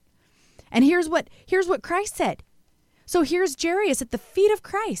say that. And here's what Christ said. So here's Jairus at the feet of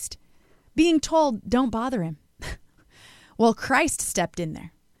Christ being told, don't bother him. Well, Christ stepped in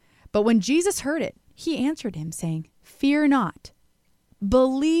there. But when Jesus heard it, he answered him saying, fear not,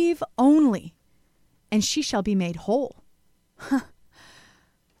 believe only, and she shall be made whole.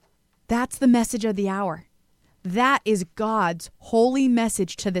 That's the message of the hour. That is God's holy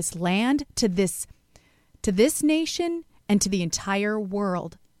message to this land, to this nation, and to the entire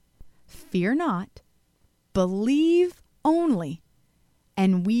world. Fear not, believe only,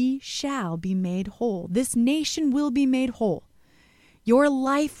 and we shall be made whole. This nation will be made whole. Your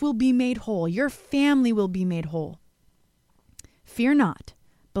life will be made whole. Your family will be made whole. Fear not,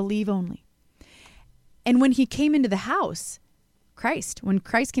 believe only. And when he came into the house, when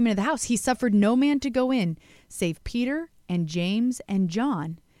Christ came into the house, he suffered no man to go in, save Peter and James and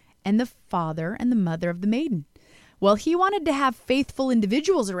John, and the father and the mother of the maiden. Well, he wanted to have faithful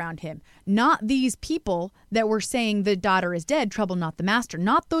individuals around him, not these people that were saying the daughter is dead, trouble not the master,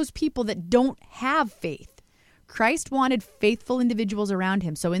 not those people that don't have faith. Christ wanted faithful individuals around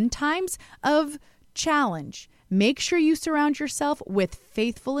him. So in times of challenge, make sure you surround yourself with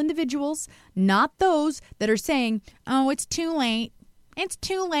faithful individuals, not those that are saying, oh, it's too late. It's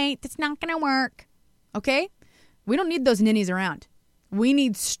too late. It's not going to work. Okay? We don't need those ninnies around. We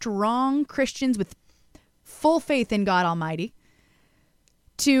need strong Christians with full faith in God Almighty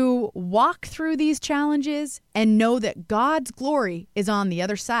to walk through these challenges and know that God's glory is on the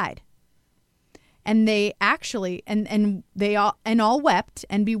other side. And they actually, and all wept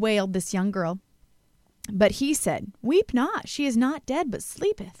and bewailed this young girl. But he said, weep not, she is not dead, but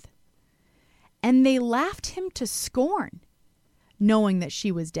sleepeth. And they laughed him to scorn, knowing that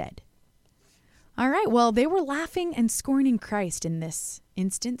she was dead. All right, well, they were laughing and scorning Christ in this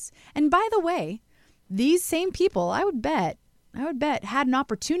instance. And by the way, these same people, I would bet, had an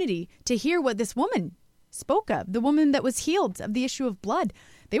opportunity to hear what this woman spoke of, the woman that was healed of the issue of blood.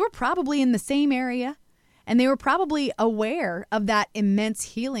 They were probably in the same area, and they were probably aware of that immense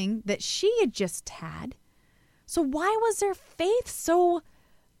healing that she had just had. So why was their faith so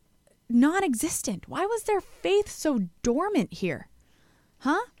non-existent? Why was their faith so dormant here?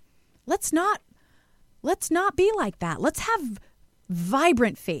 Huh? Let's not be like that. Let's have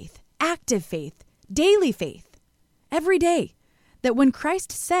vibrant faith, active faith, daily faith, every day. That when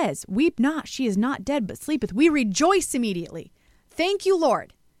Christ says, "Weep not, she is not dead, but sleepeth," we rejoice immediately. Thank you,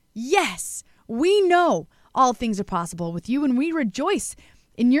 Lord. Yes, we know all things are possible with you, and we rejoice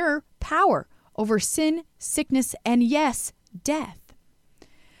in your power over sin, sickness, and yes, death.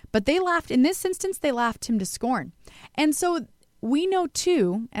 But they laughed, in this instance, they laughed him to scorn. And so we know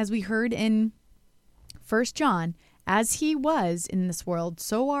too, as we heard in 1 John, as he was in this world,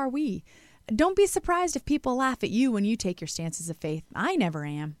 so are we. Don't be surprised if people laugh at you when you take your stances of faith. I never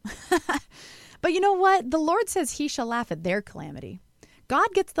am. But you know what? The Lord says he shall laugh at their calamity. God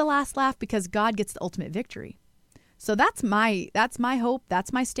gets the last laugh because God gets the ultimate victory. So that's my hope,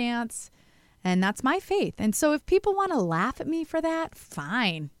 that's my stance, and that's my faith. And so if people want to laugh at me for that,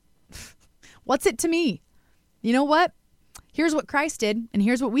 fine. What's it to me? You know what? Here's what Christ did, and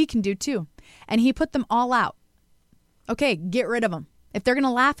here's what we can do too. And he put them all out. Okay, get rid of them. If they're going to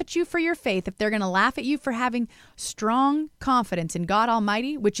laugh at you for your faith, if they're going to laugh at you for having strong confidence in God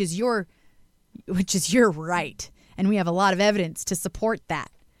Almighty, which is your right, and we have a lot of evidence to support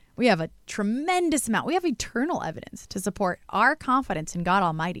that. We have a tremendous amount. We have eternal evidence to support our confidence in God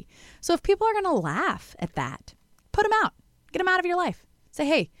Almighty. So if people are going to laugh at that, put them out. Get them out of your life. Say,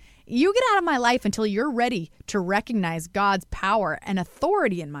 hey, you get out of my life until you're ready to recognize God's power and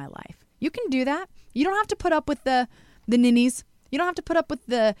authority in my life. You can do that. You don't have to put up with the ninnies. You don't have to put up with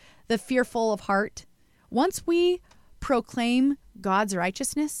the fearful of heart. Once we proclaim God's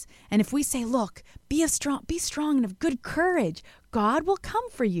righteousness, and if we say, look, be strong and of good courage, God will come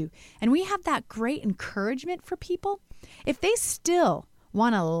for you. And we have that great encouragement for people. If they still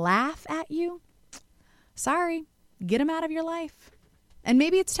want to laugh at you, sorry, get them out of your life. And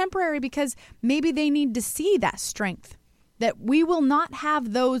maybe it's temporary because maybe they need to see that strength, that we will not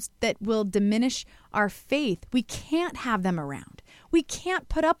have those that will diminish our faith. We can't have them around. We can't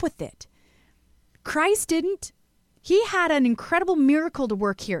put up with it. Christ didn't. He had an incredible miracle to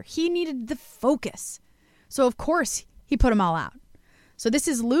work here. He needed the focus. So, of course, he put them all out. So this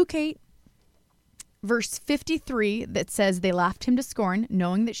is Luke 8, verse 53, that says they laughed him to scorn,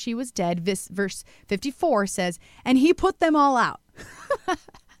 knowing that she was dead. Verse 54 says, and he put them all out.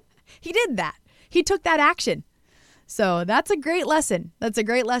 He did that. He took that action. So that's a great lesson. That's a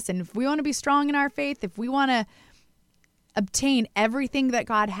great lesson. If we want to be strong in our faith, if we want to obtain everything that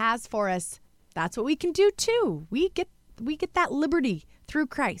God has for us, that's what we can do too. We get that liberty through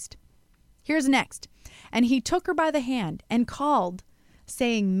Christ. Here's next. And he took her by the hand and called,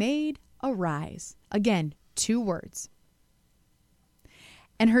 saying, Maid, arise. Again, 2 words.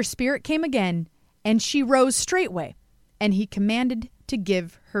 And her spirit came again, and she rose straightway, and he commanded to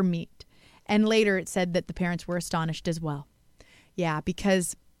give her meat. And later it said that the parents were astonished as well. Yeah,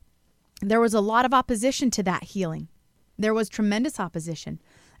 because there was a lot of opposition to that healing. There was tremendous opposition.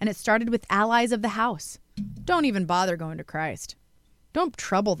 And it started with allies of the house. Don't even bother going to Christ. Don't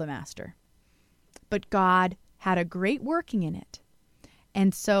trouble the master. But God had a great working in it.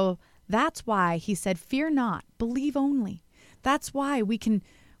 And so that's why he said, fear not, believe only. That's why we can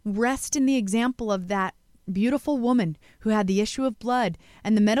rest in the example of that beautiful woman who had the issue of blood,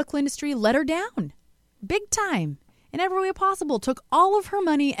 and the medical industry let her down big time in every way possible, took all of her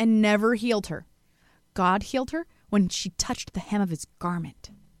money and never healed her. God healed her when she touched the hem of his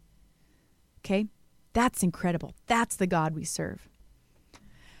garment. Okay, that's incredible. That's the God we serve.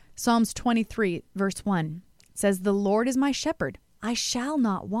 Psalms 23, verse 1 says, the Lord is my shepherd. I shall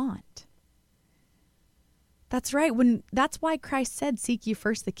not want. That's right. That's why Christ said, seek ye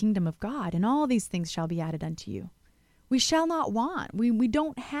first the kingdom of God, and all these things shall be added unto you. We shall not want. We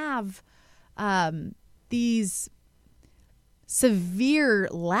don't have these severe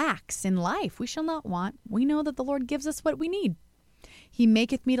lacks in life. We shall not want. We know that the Lord gives us what we need. He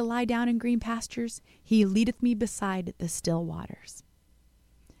maketh me to lie down in green pastures. He leadeth me beside the still waters.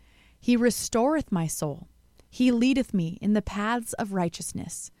 He restoreth my soul. He leadeth me in the paths of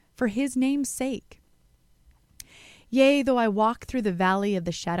righteousness for his name's sake. Yea, though I walk through the valley of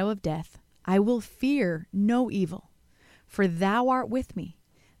the shadow of death, I will fear no evil, for thou art with me.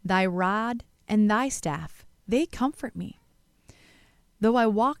 Thy rod and thy staff, they comfort me. Though I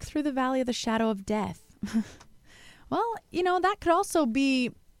walk through the valley of the shadow of death. Well, that could also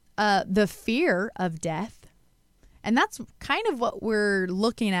be the fear of death. And that's kind of what we're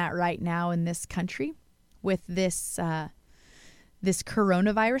looking at right now in this country with this this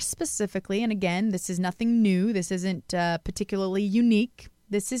coronavirus specifically, and again, this is nothing new. This isn't particularly unique.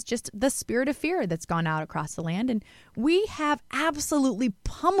 This is just the spirit of fear that's gone out across the land, and we have absolutely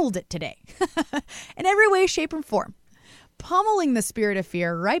pummeled it today in every way, shape, and form. Pummeling the spirit of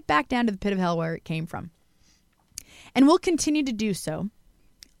fear right back down to the pit of hell where it came from. And we'll continue to do so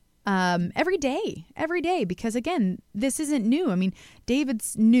every day, because again, this isn't new. I mean,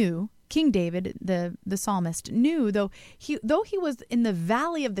 David's new. King David, the psalmist, knew, though he was in the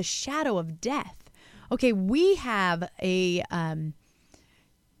valley of the shadow of death. Okay, we have a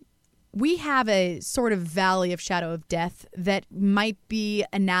sort of valley of shadow of death that might be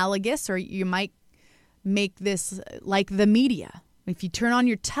analogous, or you might make this like the media. If you turn on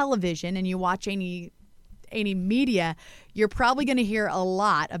your television and you watch any media, you're probably going to hear a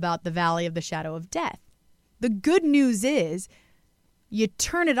lot about the valley of the shadow of death. The good news is you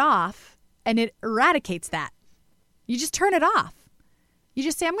turn it off and it eradicates that. You just turn it off. You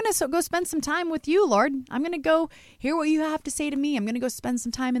just say, I'm going to go spend some time with you, Lord. I'm going to go hear what you have to say to me. I'm going to go spend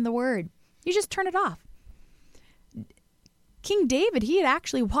some time in the Word. You just turn it off. King David, he had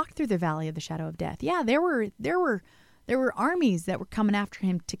actually walked through the valley of the shadow of death. Yeah, there were armies that were coming after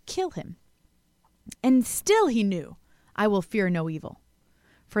him to kill him. And still he knew, I will fear no evil,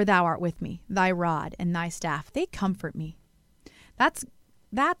 for thou art with me. Thy rod and thy staff, they comfort me.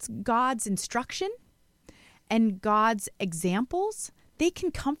 That's God's instruction and God's examples. They can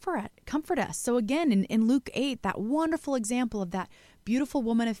comfort us. So again, in Luke 8, that wonderful example of that beautiful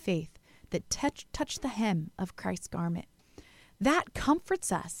woman of faith that touched the hem of Christ's garment, that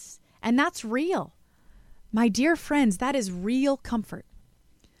comforts us. And that's real. My dear friends, that is real comfort.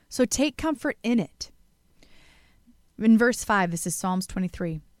 So take comfort in it. In verse 5, this is Psalms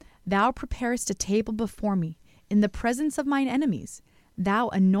 23. Thou preparest a table before me in the presence of mine enemies. Thou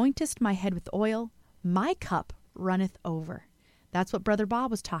anointest my head with oil. My cup runneth over. That's what Brother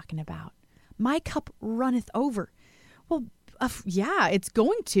Bob was talking about. My cup runneth over. Well, yeah, it's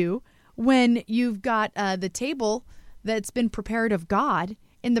going to when you've got the table that's been prepared of God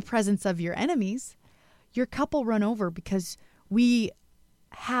in the presence of your enemies. Your cup will run over because we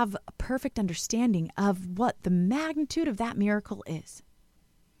have a perfect understanding of what the magnitude of that miracle is.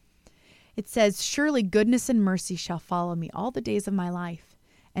 It says, surely goodness and mercy shall follow me all the days of my life,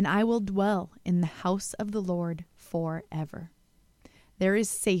 and I will dwell in the house of the Lord forever. There is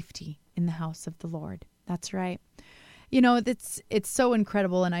safety in the house of the Lord. That's right. You know, it's so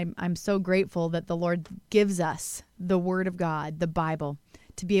incredible, and I'm so grateful that the Lord gives us the Word of God, the Bible,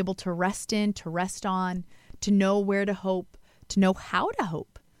 to be able to rest in, to rest on, to know where to hope, to know how to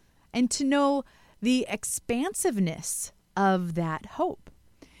hope, and to know the expansiveness of that hope.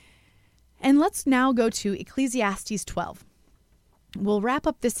 And let's now go to Ecclesiastes 12. We'll wrap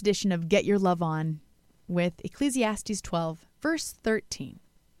up this edition of Get Your Love On with Ecclesiastes 12, verse 13.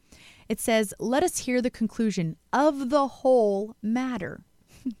 It says, let us hear the conclusion of the whole matter.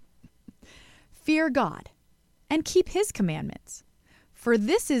 Fear God and keep his commandments, for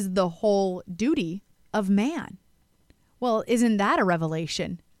this is the whole duty of man. Well, isn't that a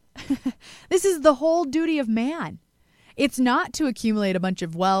revelation? This is the whole duty of man. It's not to accumulate a bunch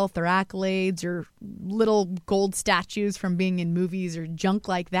of wealth or accolades or little gold statues from being in movies or junk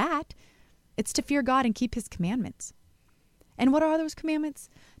like that. It's to fear God and keep his commandments. And what are those commandments?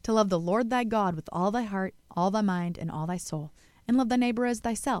 To love the Lord thy God with all thy heart, all thy mind, and all thy soul, and love thy neighbor as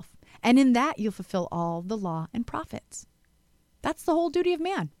thyself. And in that you'll fulfill all the law and prophets. That's the whole duty of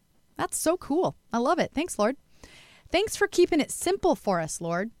man. That's so cool. I love it. Thanks, Lord. Thanks for keeping it simple for us,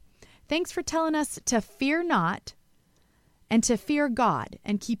 Lord. Thanks for telling us to fear not and to fear God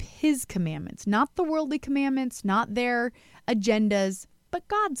and keep his commandments, not the worldly commandments, not their agendas, but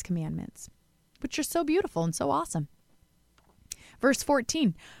God's commandments, which are so beautiful and so awesome. Verse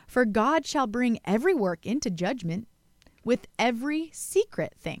 14, for God shall bring every work into judgment with every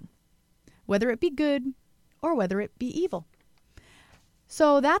secret thing, whether it be good or whether it be evil.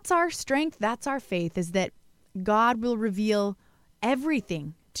 So that's our strength, that's our faith, is that God will reveal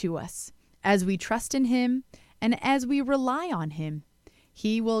everything to us as we trust in him and as we rely on him.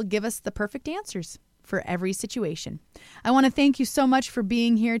 He will give us the perfect answers for every situation. I want to thank you so much for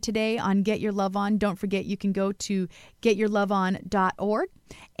being here today on Get Your Love On. Don't forget, you can go to getyourloveon.org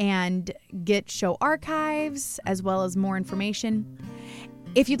and get show archives as well as more information.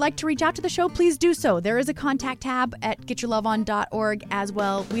 If you'd like to reach out to the show, please do so. There is a contact tab at getyourloveon.org as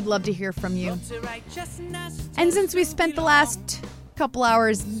well. We'd love to hear from you. And since we spent the last couple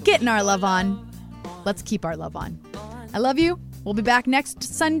hours getting our love on, let's keep our love on. I love you. We'll be back next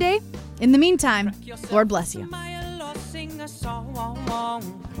Sunday. In the meantime, Lord bless you. But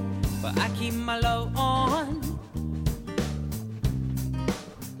I keep my love on.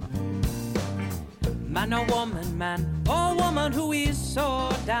 Man or woman, man or woman who is so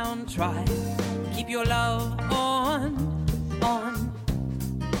downtrodden, keep your love on.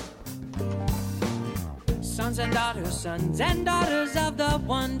 Sons and daughters of the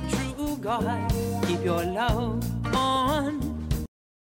one true God, keep your love on.